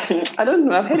like I don't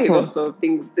know. I've heard a lot of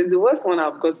things. The worst one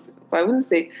I've got. But I wouldn't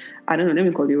say. I don't know. Let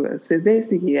me call you worse. So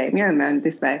basically, like me and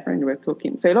this my friend were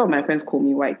talking. So a lot of my friends call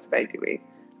me white. By the way.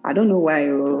 I don't know why.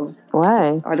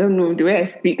 Why? I don't know the way I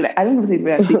speak. Like I don't know the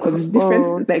way I speak because it's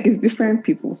different. Like it's different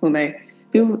people. So like,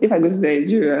 if I go to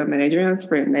Nigeria, my Nigerian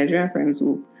friends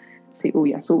will say, "Oh,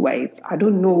 you're so white." I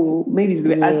don't know. Maybe it's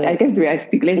the way. I guess the way I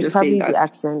speak. Let's just say that. The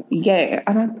accent. Yeah,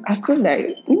 and I feel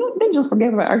like let's just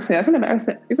forget about accent. I feel like my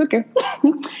accent. It's okay.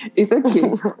 It's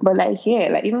okay. But like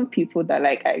like even people that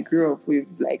like I grew up with,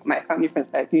 like my family friends,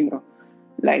 like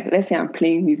like let's say I'm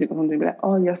playing music or something, be like,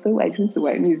 "Oh, you're so white, listen to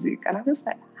white music," and I'm just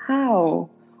like, how?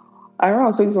 I remember I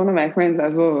was talking to one of my friends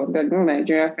as well, one of my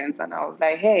Nigerian friends, and I was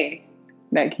like, hey,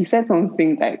 like he said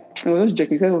something like, I was just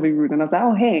joking, he said something rude, and I was like,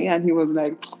 oh, hey, and he was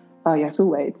like, oh, you're so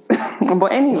white.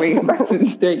 But anyway, back to the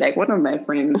story, like one of my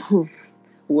friends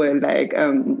were like,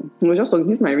 he was just talking,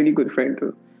 he's my really good friend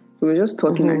too. We were just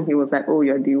talking and he was like, oh,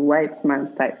 you're the white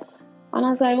man's type. And I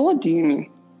was like, what do you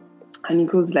mean? And he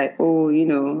goes like, oh,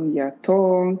 you're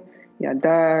tall, you're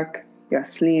dark, you're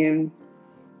slim.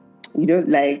 You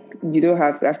don't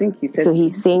have, I think he said. So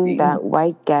he's saying that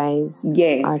white guys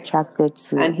are attracted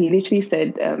to. And he literally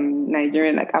said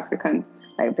Nigerian, like African,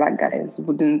 like black guys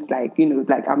wouldn't like,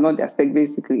 like I'm not their spec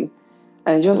basically.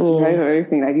 And just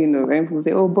everything, like, when people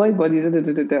say, oh, boy body, da, da,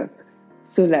 da, da, da.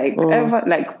 So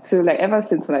ever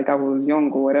since like I was young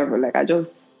or whatever, like I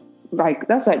just, like,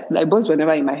 that's like boys were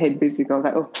never in my head basically. I was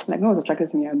like, oh, like no one's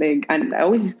attracted to me, I beg. And I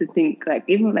always used to think, like,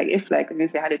 even like if like, let me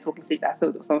say I had a talking stage that I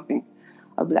felt or something,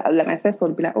 I'd be like my first thought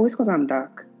would be like, oh, it's because I'm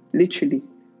dark. Literally.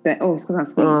 Like, oh, it's because I'm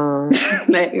skinny.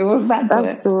 Like, it was that.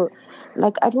 That's so,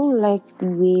 like, I don't like the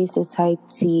way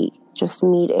society just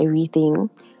made everything.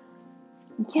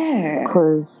 Yeah.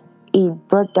 Because it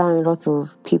brought down a lot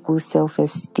of people's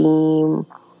self-esteem.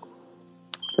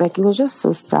 Like, it was just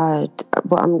so sad.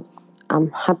 But I'm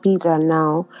happy that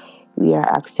now we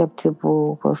are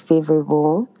acceptable or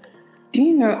favorable. Do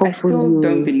you know, I still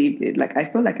don't believe it. Like, I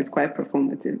feel like it's quite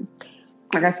performative.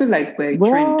 Like, I feel like we're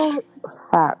trend.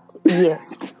 Fact,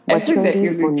 yes. I feel like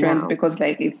it's a trend because,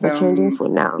 like, it's trending for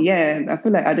now. Yeah, I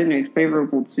feel like, I don't know, it's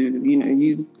favorable to,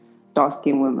 use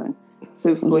dark-skinned women.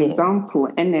 So, for example,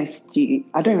 NSG,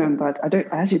 I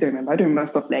actually don't remember. I don't remember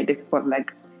stuff like this, but,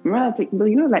 like, remember,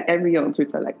 like, every year on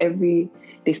Twitter, like, they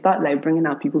start, like, bringing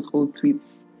out people's old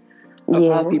tweets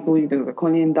about people, were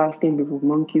calling dark-skinned people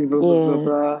monkeys, blah, blah, blah,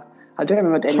 blah. I don't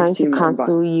remember the trying to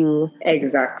cancel you.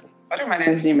 Exactly. I don't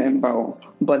remember the NSG member,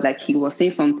 but like he was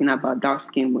saying something about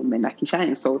dark-skinned women, like he kind of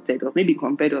insulted us, maybe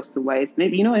compared us to whites.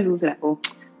 Maybe, it was like, oh,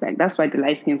 like that's why the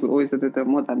light skins will always do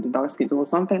more than the dark skins, or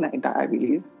something like that, I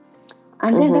believe.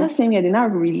 And then that same year, they now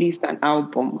released an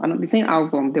album. And the same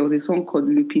album, there was a song called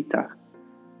Lupita.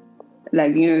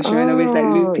 Like, she ran always like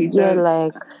Lupita. Yeah,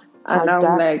 like, and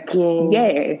I'm like, skin.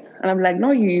 yeah. And I'm like,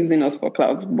 not you using us for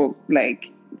clouds, but like,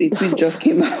 it just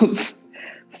came out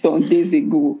some days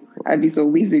ago, and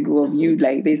some weeks ago of you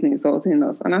like this insulting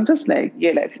us. And I'm just like,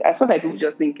 yeah, like, I feel like people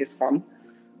just think it's fun.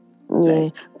 Yeah.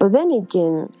 Like, but then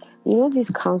again, this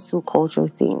cancel culture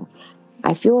thing,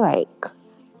 I feel like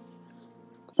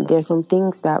there's some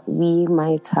things that we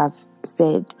might have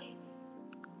said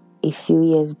a few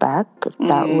years back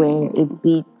that were a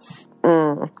bit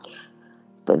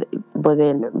but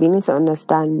then we need to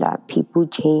understand that people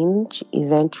change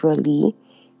eventually.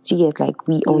 You get, like,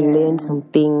 we unlearn some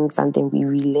things and then we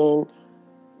relearn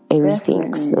everything.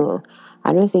 Definitely. So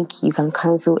I don't think you can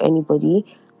cancel anybody.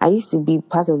 I used to be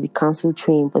part of the cancel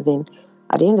train, but then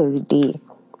at the end of the day,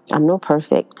 I'm not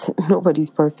perfect. Nobody's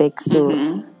perfect.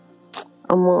 So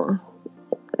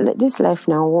let this life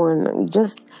now on.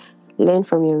 Just learn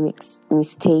from your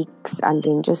mistakes, and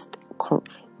then just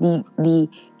the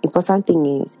important thing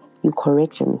is you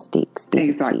correct your mistakes,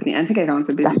 basically. Exactly, and take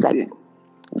accountability. That's like,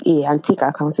 and take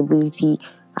accountability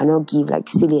and not give like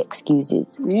silly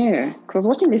excuses. Yeah, because I was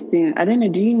watching this thing. I don't know.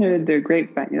 Do you know the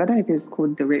Grapevine? I don't know if it's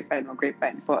called the Grapevine or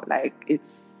Grapevine, but like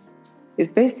it's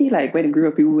basically like when a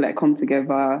group of people like come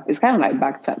together. It's kind of like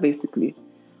backchat basically,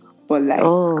 but like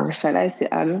shall I say?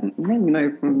 I don't maybe not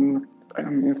even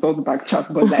insult the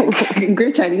backchat, but like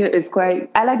Great Chinese is quite.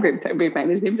 I like Grapevine.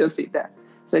 Let me just say that.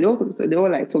 So they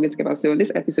all like talking together. So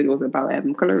this episode was about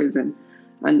colorism.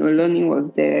 And Oloni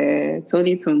was there,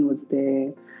 Tony Tone was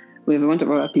there, with a bunch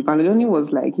of other people. And Oloni was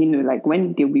like, like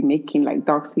when they'll be making like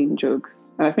dark skin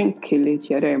jokes. And I think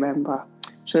Kelechi, I don't remember.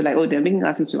 She was like, oh, they're making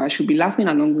attitude. I should be laughing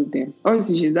along with them.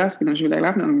 Obviously, she's asking and she was like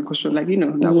laughing along because she was like,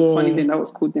 that was funny then, that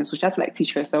was cool then. So she had to like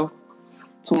teach herself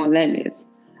to unlearn it.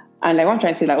 And like, what I'm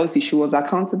trying to say, like, obviously, she was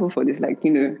accountable for this, like,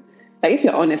 like if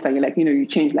you're honest and you're like, you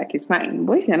change, like, it's fine.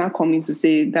 But if you're not coming to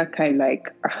say that kind,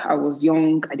 like, I was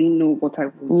young, I didn't know what I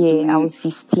was doing. I was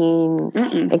 15.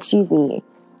 Excuse me.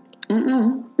 We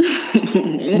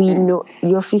know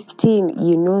you're 15.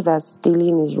 You know that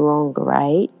stealing is wrong,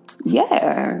 right?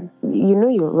 Yeah. You know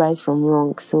you're right from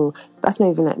wrong. So that's not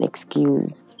even an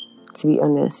excuse, to be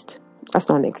honest. That's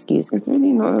not an excuse. It's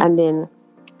really not. And then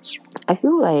I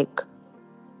feel like,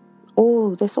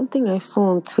 there's something I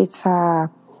saw on Twitter.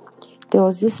 There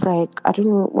was this, like, I don't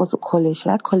know what to call it.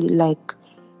 Should I call it, like,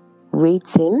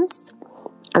 ratings?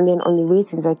 And then on the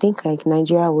ratings, I think, like,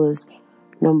 Nigeria was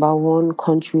number 1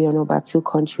 country or number 2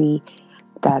 country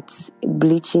that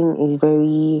bleaching is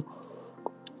very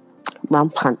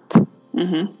rampant.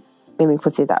 Let me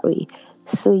put it that way.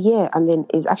 So, yeah, and then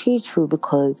it's actually true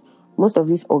because most of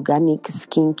these organic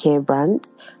skincare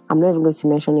brands, I'm not even going to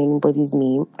mention anybody's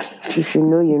name. If you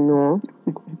know, you know.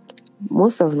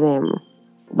 Most of them,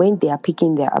 when they are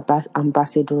picking their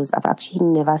ambassadors, I've actually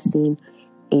never seen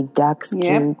a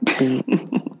dark-skinned babe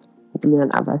be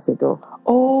an ambassador.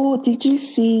 Oh, did you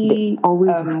see?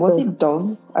 Was it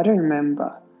Dove? I don't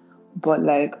remember, but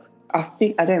like I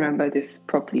don't remember this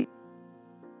properly.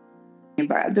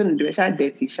 But I don't know. They were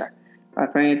dirty,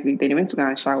 apparently. Then they went to go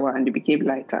and shower and they became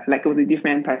lighter. Like it was a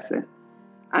different person.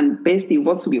 And basically,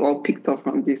 what we all picked up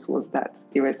from this was that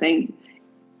they were saying,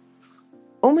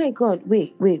 "Oh my God!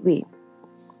 Wait!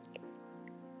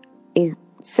 It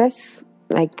says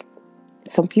like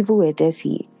some people were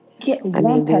dirty." Yeah, and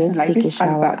one person like take a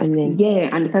shower and then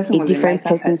and the person was a lighter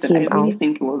person. I really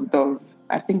think it was Dove.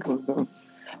 I think it was Dove.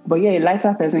 But yeah, a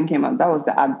lighter person came out. That was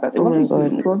the advert. It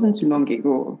wasn't too long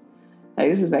ago.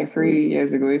 Like this is like 3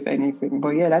 years ago, if anything. But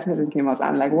yeah, that person came out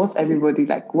and like what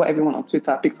everyone on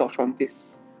Twitter picked up from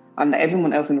this, and like,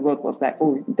 everyone else in the world was like,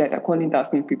 oh, they're calling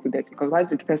dark-skinned people dirty because why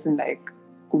did the person like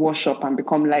wash up and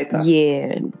become lighter?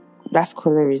 Yeah, that's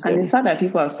colorism. And it's sad that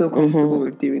people are so comfortable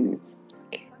with doing it.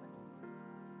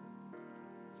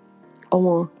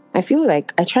 I feel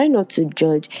like I try not to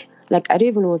judge. Like, I don't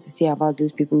even know what to say about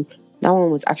those people. That one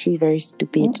was actually very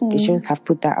stupid. They shouldn't have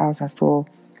put that out at all.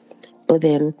 But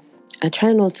then I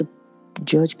try not to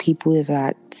judge people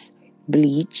that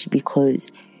bleach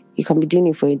because you can be doing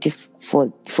it for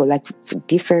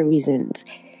different reasons.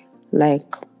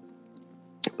 Like,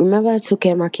 remember Toke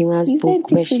Makima's book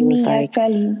where she was like,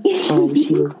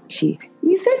 she.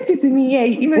 You sent it to me, yeah.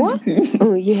 You what? It to me.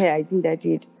 Oh yeah, I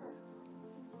did.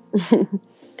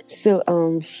 So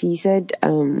she said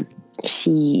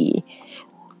she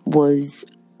was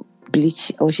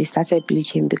she started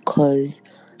bleaching because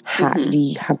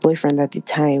her boyfriend at the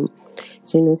time,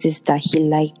 she noticed that he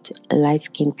liked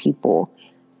light-skinned people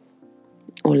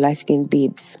or light-skinned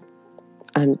babes,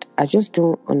 and I just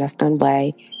don't understand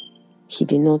why he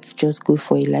did not just go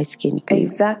for a light-skinned babe.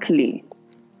 Exactly.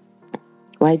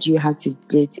 Why do you have to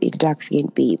date a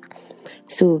dark-skinned babe?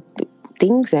 So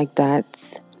things like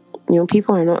that,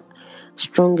 people are not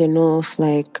strong enough.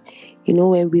 Like,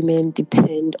 when women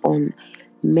depend on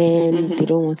men, they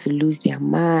don't want to lose their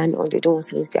man or they don't want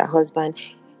to lose their husband.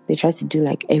 They try to do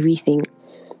like everything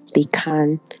they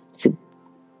can to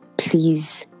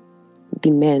please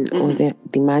the men or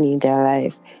the man in their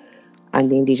life,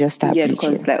 and then they just start bleaching.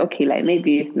 Because it's like, okay, like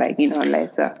maybe if like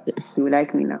later you would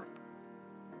like me now.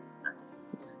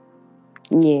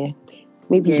 Yeah,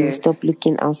 maybe you stop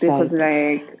looking outside. Because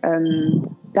like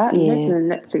that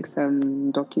Netflix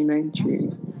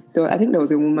documentary, I think there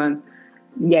was a woman.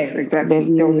 Yeah,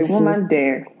 exactly. There was a woman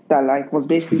there that like was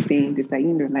basically saying this, like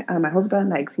my husband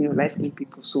likes light-skinned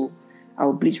people, so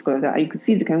I'll bleach because of that. And you could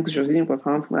see the chemicals she was using was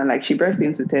harmful, and like she burst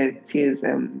into tears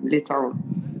later on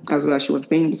as well as she was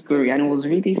saying the story, and it was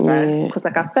really sad because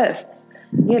like at first,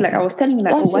 like I was telling you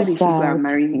like, why did she go and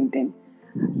marry him then?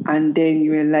 And then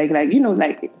you were like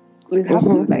it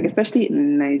happens, like especially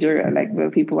in Nigeria, like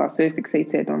where people are so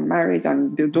fixated on marriage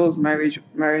and those marriage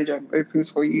opens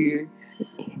for you.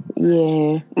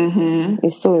 Yeah,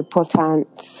 it's so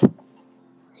important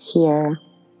here.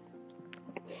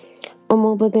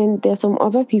 But then there's some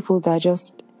other people that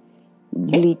just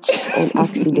bleach on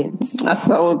accident.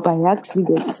 By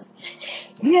accident.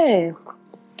 Yeah.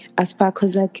 As far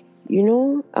because like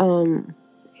when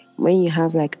you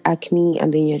have like acne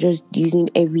and then you're just using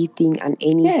everything and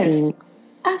anything. Yes.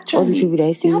 Actually, all these people that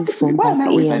used to use from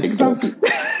back and stuff.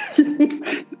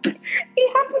 It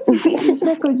happens in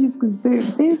secondary school. So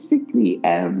basically,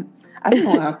 I don't know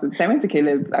what happened. So I went to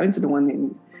Caleb. I went to the one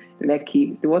in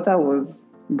Lekki. The water was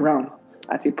brown.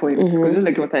 at a point because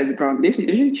like water is brown. They should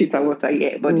treat our water,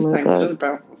 yeah, but this time it's just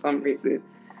brown for some reason.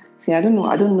 See, I don't know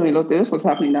a lot. This was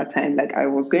happening that time. Like I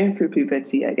was going through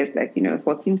puberty, I guess, like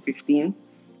 14, 15.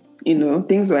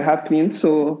 Things were happening.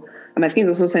 So and my skin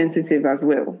is also sensitive as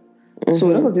well.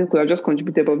 So a lot of things could have just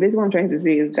contributed. But basically what I'm trying to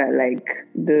say is that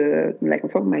like on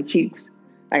top of my cheeks,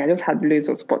 like I just had loads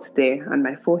of spots there and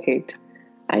my forehead.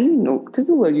 And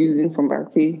people were using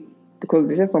Fombact because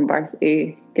they said Fombact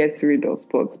A gets rid of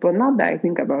spots. But now that I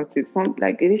think about it, it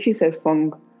literally says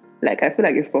fung. Like I feel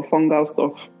like it's for fungal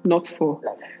stuff, not for.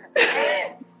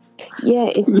 Yeah,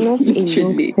 it's not a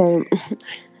long term.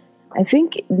 I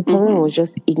think the problem was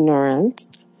just ignorance.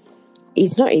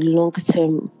 It's not a long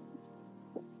term.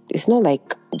 It's not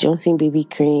like Johnson baby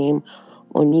cream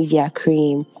or Nivea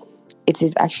cream. It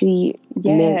is actually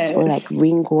meant for like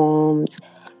ringworms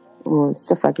or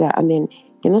stuff like that. And then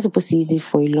you're not supposed to use it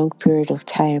for a long period of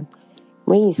time.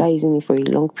 When you start using it for a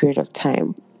long period of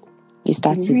time, you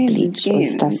start to bleach or it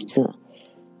starts to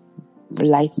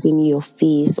lighten your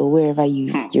face or wherever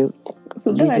you're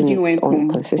so using it went on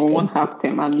consistency. For one half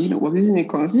term and was using it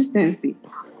consistency.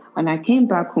 And I came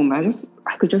back home,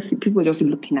 I could just see people just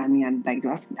looking at me and like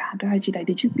asking,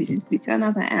 did you bleach? And I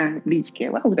was like, bleach care.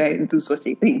 Why would I do such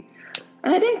a thing?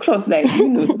 And I then crossed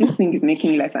this thing is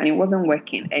making me lighter and it wasn't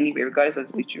working anyway, regardless of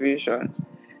the situation.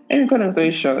 And cut long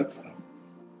story short.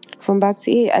 Fombact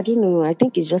A, I don't know. I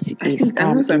think it's just a scam.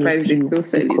 I'm not surprised they still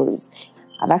sell it.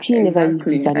 I've actually never used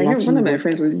it. And I remember one of my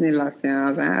friends was using it last year. I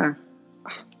was like,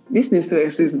 this thing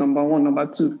is number one, number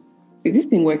two. Is this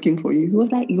thing working for you? He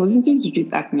was like, he was into street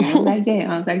acne. I was like,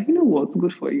 yeah. I was like, you know what?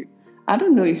 Good for you. I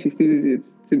don't know if you still use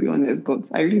it, to be honest, but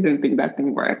I really don't think that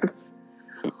thing worked.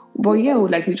 But yeah,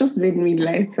 like it just made me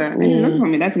lighter. Yeah. Not for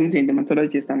me, that's me to a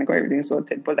dermatologist and I got everything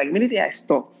sorted. But like immediately I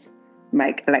stopped,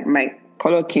 my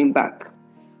color came back.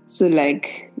 So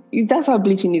like that's how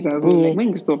bleaching is as well. Like when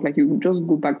you stop, like you just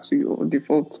go back to your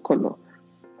default color.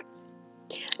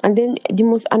 And then the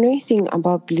most annoying thing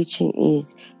about bleaching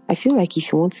is I feel like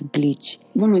if you want to bleach,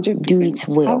 100%. Do it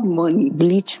well. Have money.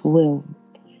 Bleach well.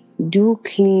 Do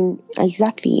clean.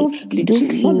 Exactly. Soft bleaching. Do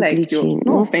clean not like bleaching.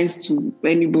 No offense to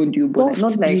anybody, but like,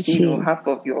 not like half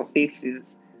of your face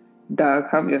is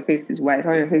dark, half your face is white,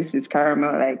 half your face is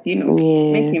caramel. Like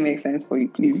make it make sense for you,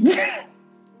 please.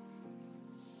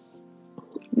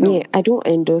 No. Yeah, I don't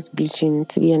endorse bleaching,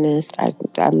 to be honest.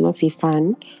 I'm not a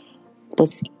fan.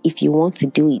 But if you want to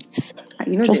do it,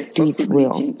 just do it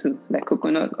well. Too, like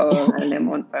coconut oil and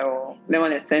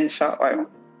lemon essential oil.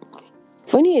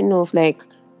 Funny enough, like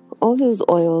all those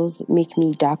oils make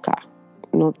me darker,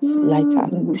 not lighter.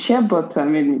 Shea butter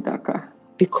made me darker.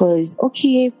 Because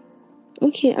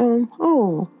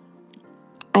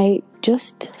I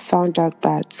just found out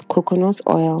that coconut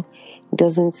oil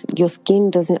your skin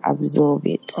doesn't absorb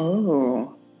it.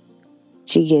 Oh.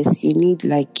 You need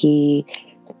like a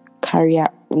carrier.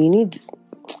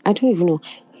 I don't even know.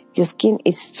 Your skin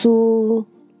is too,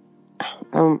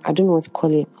 I don't know what to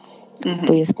call it,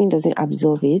 but your skin doesn't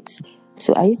absorb it.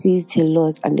 So I used to use it a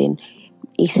lot and then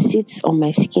it sits on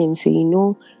my skin.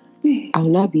 So, I'll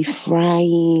not be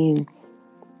frying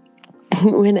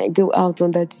when I go out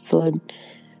under the sun.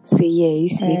 So yeah, it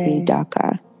used to make me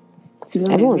darker.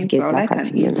 I don't want to get darker,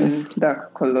 to be honest.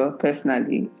 Dark color,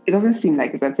 personally. It doesn't seem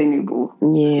like it's attainable.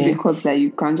 Yeah. Because like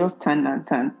you can just tan and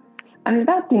tan. And it's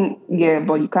that thing,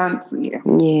 but you can't, Yeah.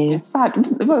 It's sad.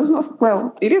 But it's not,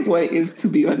 well, it is what it is, to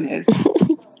be honest.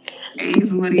 It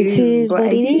is what it is. But I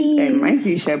did my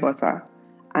shea butter.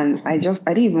 And I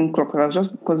didn't even crop it. I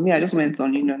just went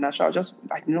on, natural.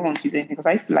 I didn't want to use anything. Because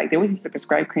I used to, they always used to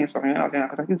prescribe creams for me when I was young.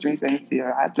 Because I think it's really sensitive.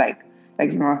 I had,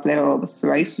 it's my flare-ups.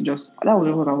 So I used to that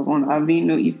was what I was on. I've been,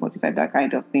 E45, that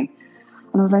kind of thing.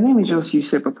 And I was like, let me just use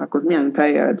shea butter because I'm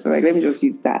tired. So let me just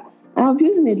use that. And I was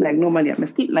using it normally. My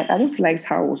skin, I just liked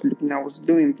how I was looking. I was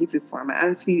doing beautiful. And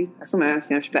I saw my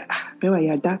auntie and she was like, Bewa,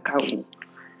 you're darker.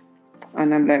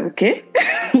 And I'm like, okay.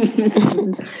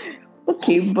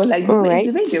 Okay, but the way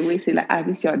they always say,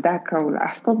 this you're darker.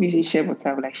 I stop using shea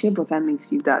butter. Shea butter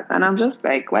makes you dark. And I'm just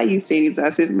like, why are you saying it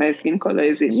as if my skin color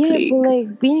is a plague? Yeah,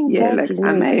 but being dark is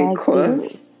not a bad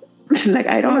thing.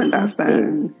 I don't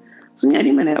understand. So me,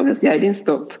 obviously I didn't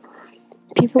stop.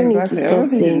 People need to stop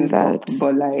saying that.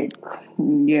 But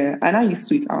and I use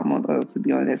sweet almond oil, to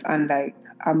be honest. And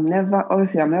I'm never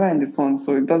in the sun,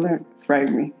 so it doesn't fry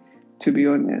me, to be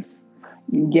honest.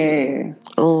 Yeah.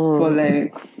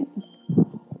 But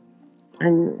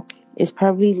and it's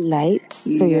probably light,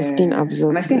 so your skin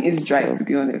absorbs. My skin is dry, to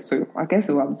be honest, so I guess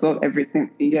it will absorb everything.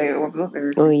 Yeah, it will absorb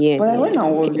everything. Oh yeah. But when I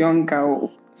was younger,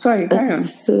 sorry, carry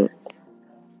on.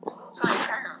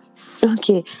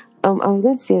 Okay, I was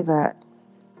going to say that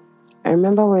I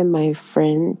remember when my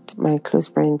close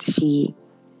friend, she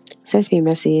sent me a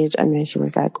message and then she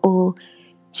was like, oh,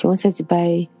 she wanted to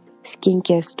buy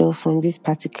skincare stuff from this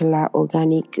particular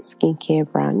organic skincare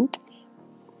brand,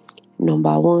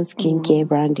 number one skincare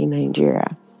brand in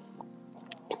Nigeria.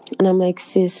 And I'm like,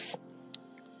 sis,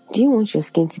 do you want your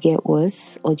skin to get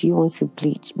worse or do you want to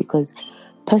bleach? Because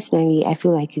personally, I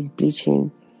feel like it's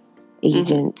bleaching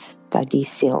agents that they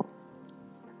sell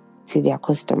to their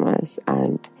customers,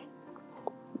 and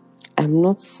I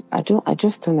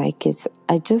just don't like it.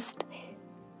 I just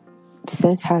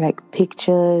sent her like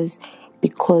pictures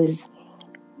because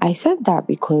I said that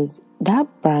because that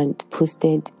brand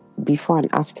posted before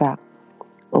and after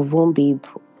of one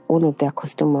of their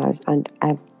customers, and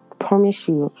I promise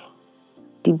you,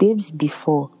 the babes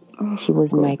before, she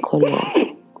was my color.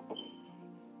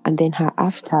 And then her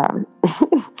after,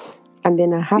 and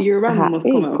then her after, Your run must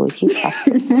come out. God, his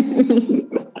after.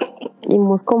 It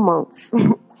must come out.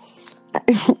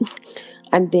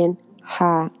 And then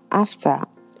her after,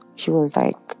 she was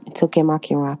like, it's okay,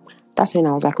 Makiwa. That's when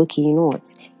I was like, okay, you know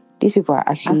what? These people are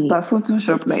actually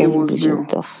Photoshop, like, selling bleaching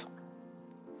stuff.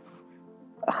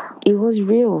 It was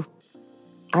real.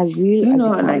 As real you as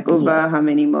know, it can like be. over how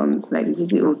many months? Like,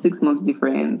 did you say 6 months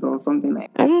difference or something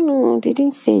like that? I don't know. They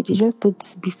didn't say. They just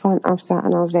put before and after,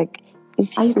 and I was like, "Is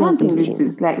this not bleaching?" This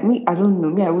is like me. I don't know.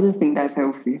 Me, I wouldn't think that's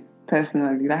healthy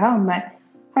personally. Like, how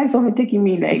is someone taking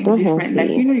me like different? Healthy.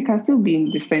 Like, you know, you can still be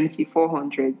in the fancy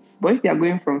 400s, but if they are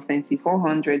going from fancy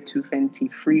 400 to fancy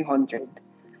 300,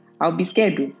 I'll be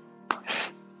scared though.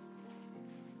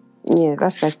 Yeah,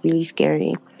 that's like really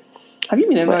scary. Have you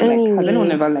been ever has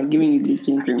anyone ever like given you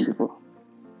bleaching cream before?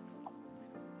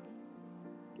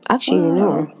 Actually,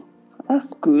 no.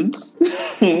 That's good.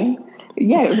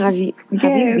 Yes. Have you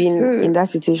been in that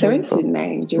situation? I went to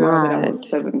Nigeria when I was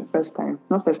 7 the first time.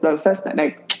 The first time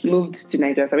like moved to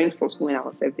Nigeria. So I went for school when I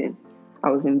was 7.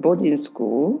 I was in boarding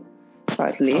school.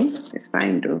 Partly, it's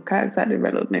fine though, character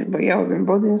development. But yeah, I was in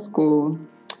boarding school,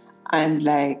 and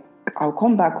like I'll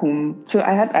come back home. So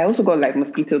I also got like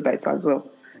mosquito bites as well.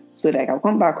 So like I'll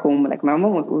come back home. Like my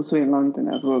mom was also in London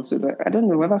as well. So like, I don't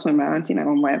know whether my auntie and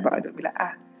my mom about they'll be like,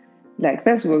 like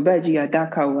first of all, Veggie a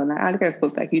darker one. I think I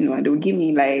suppose like, you know, and they'll give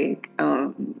me like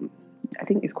I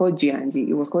think it's called G&G.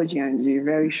 It was called G&G,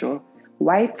 very sure.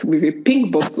 White with a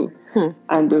pink bottle.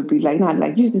 And they'll be like, nah,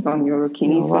 like use this on your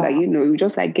kidney so that, you know, you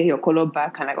just like get your color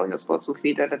back and like all your spots will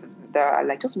fade.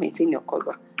 Like just maintain your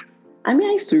color. I mean,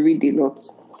 I used to read a lot.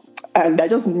 And I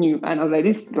just knew. And I was like,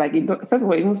 this, like, first of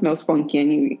all, it even smells funky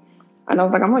anyway. And I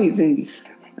was like, I'm not using this.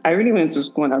 I really went to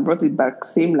school and I brought it back.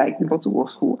 Same, like, the bottle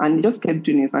was full. And they just kept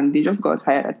doing it. And they just got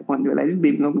tired at the point. They were like, this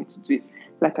baby's not going to do it.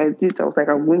 Like I did. I was like,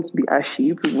 I'm going to be ashy.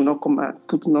 You people will not come and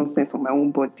put nonsense on my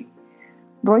own body.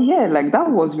 But yeah, like, that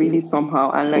was really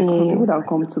somehow. And like, some people that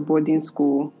come to boarding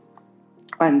school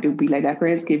and they'll be like, their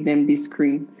parents gave them this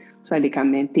cream so that they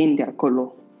can maintain their color.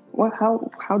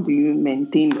 How do you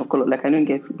maintain your color? Like, I don't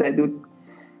get it.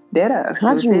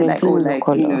 How do you maintain like, your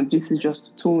color? You know, this is just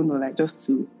to tone or like just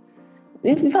to.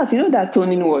 In fact, you know that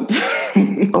toning word.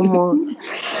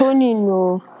 Toning,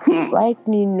 no,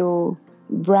 whitening, no,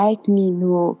 brightening,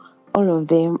 no. All of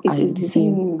them are in the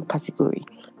same category.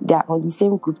 They are on the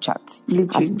same group chats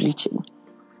as bleaching.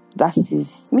 That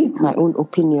is my own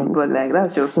opinion. But like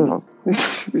that's just so.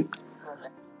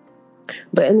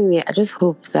 But anyway, I just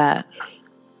hope that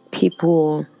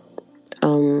people,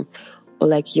 or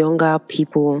like younger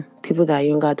people that are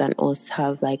younger than us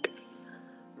have like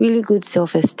really good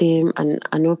self-esteem and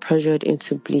are not pressured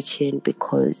into bleaching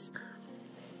because,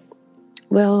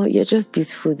 well, you're just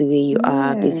beautiful the way you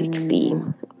are, basically.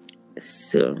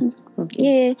 So,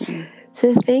 yeah.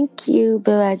 So thank you,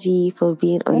 Beraji, for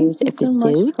being on this episode. Thank you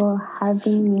so much for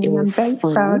having me. I'm very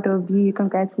proud of you.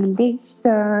 Congratulations. You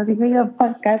got your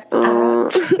podcast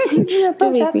out.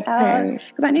 Don't make me cry.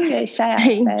 Because I knew you're shy.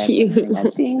 Thank you.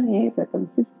 You're doing it. You're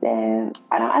consistent.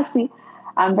 And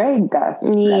I'm very gassed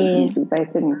that you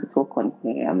invited me to talk on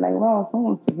here. I'm like, wow,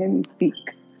 someone wants to hear me speak.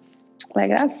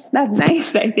 Like, that's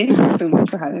nice. Like, thank you so much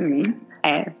for having me.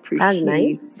 I appreciate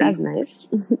it. That's nice.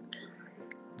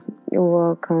 You're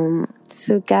welcome.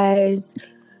 So, guys,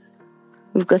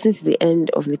 we've gotten to the end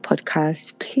of the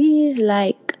podcast. Please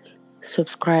like,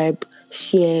 subscribe,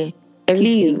 share,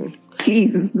 everything.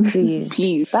 Please.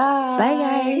 Bye. Bye,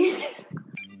 guys.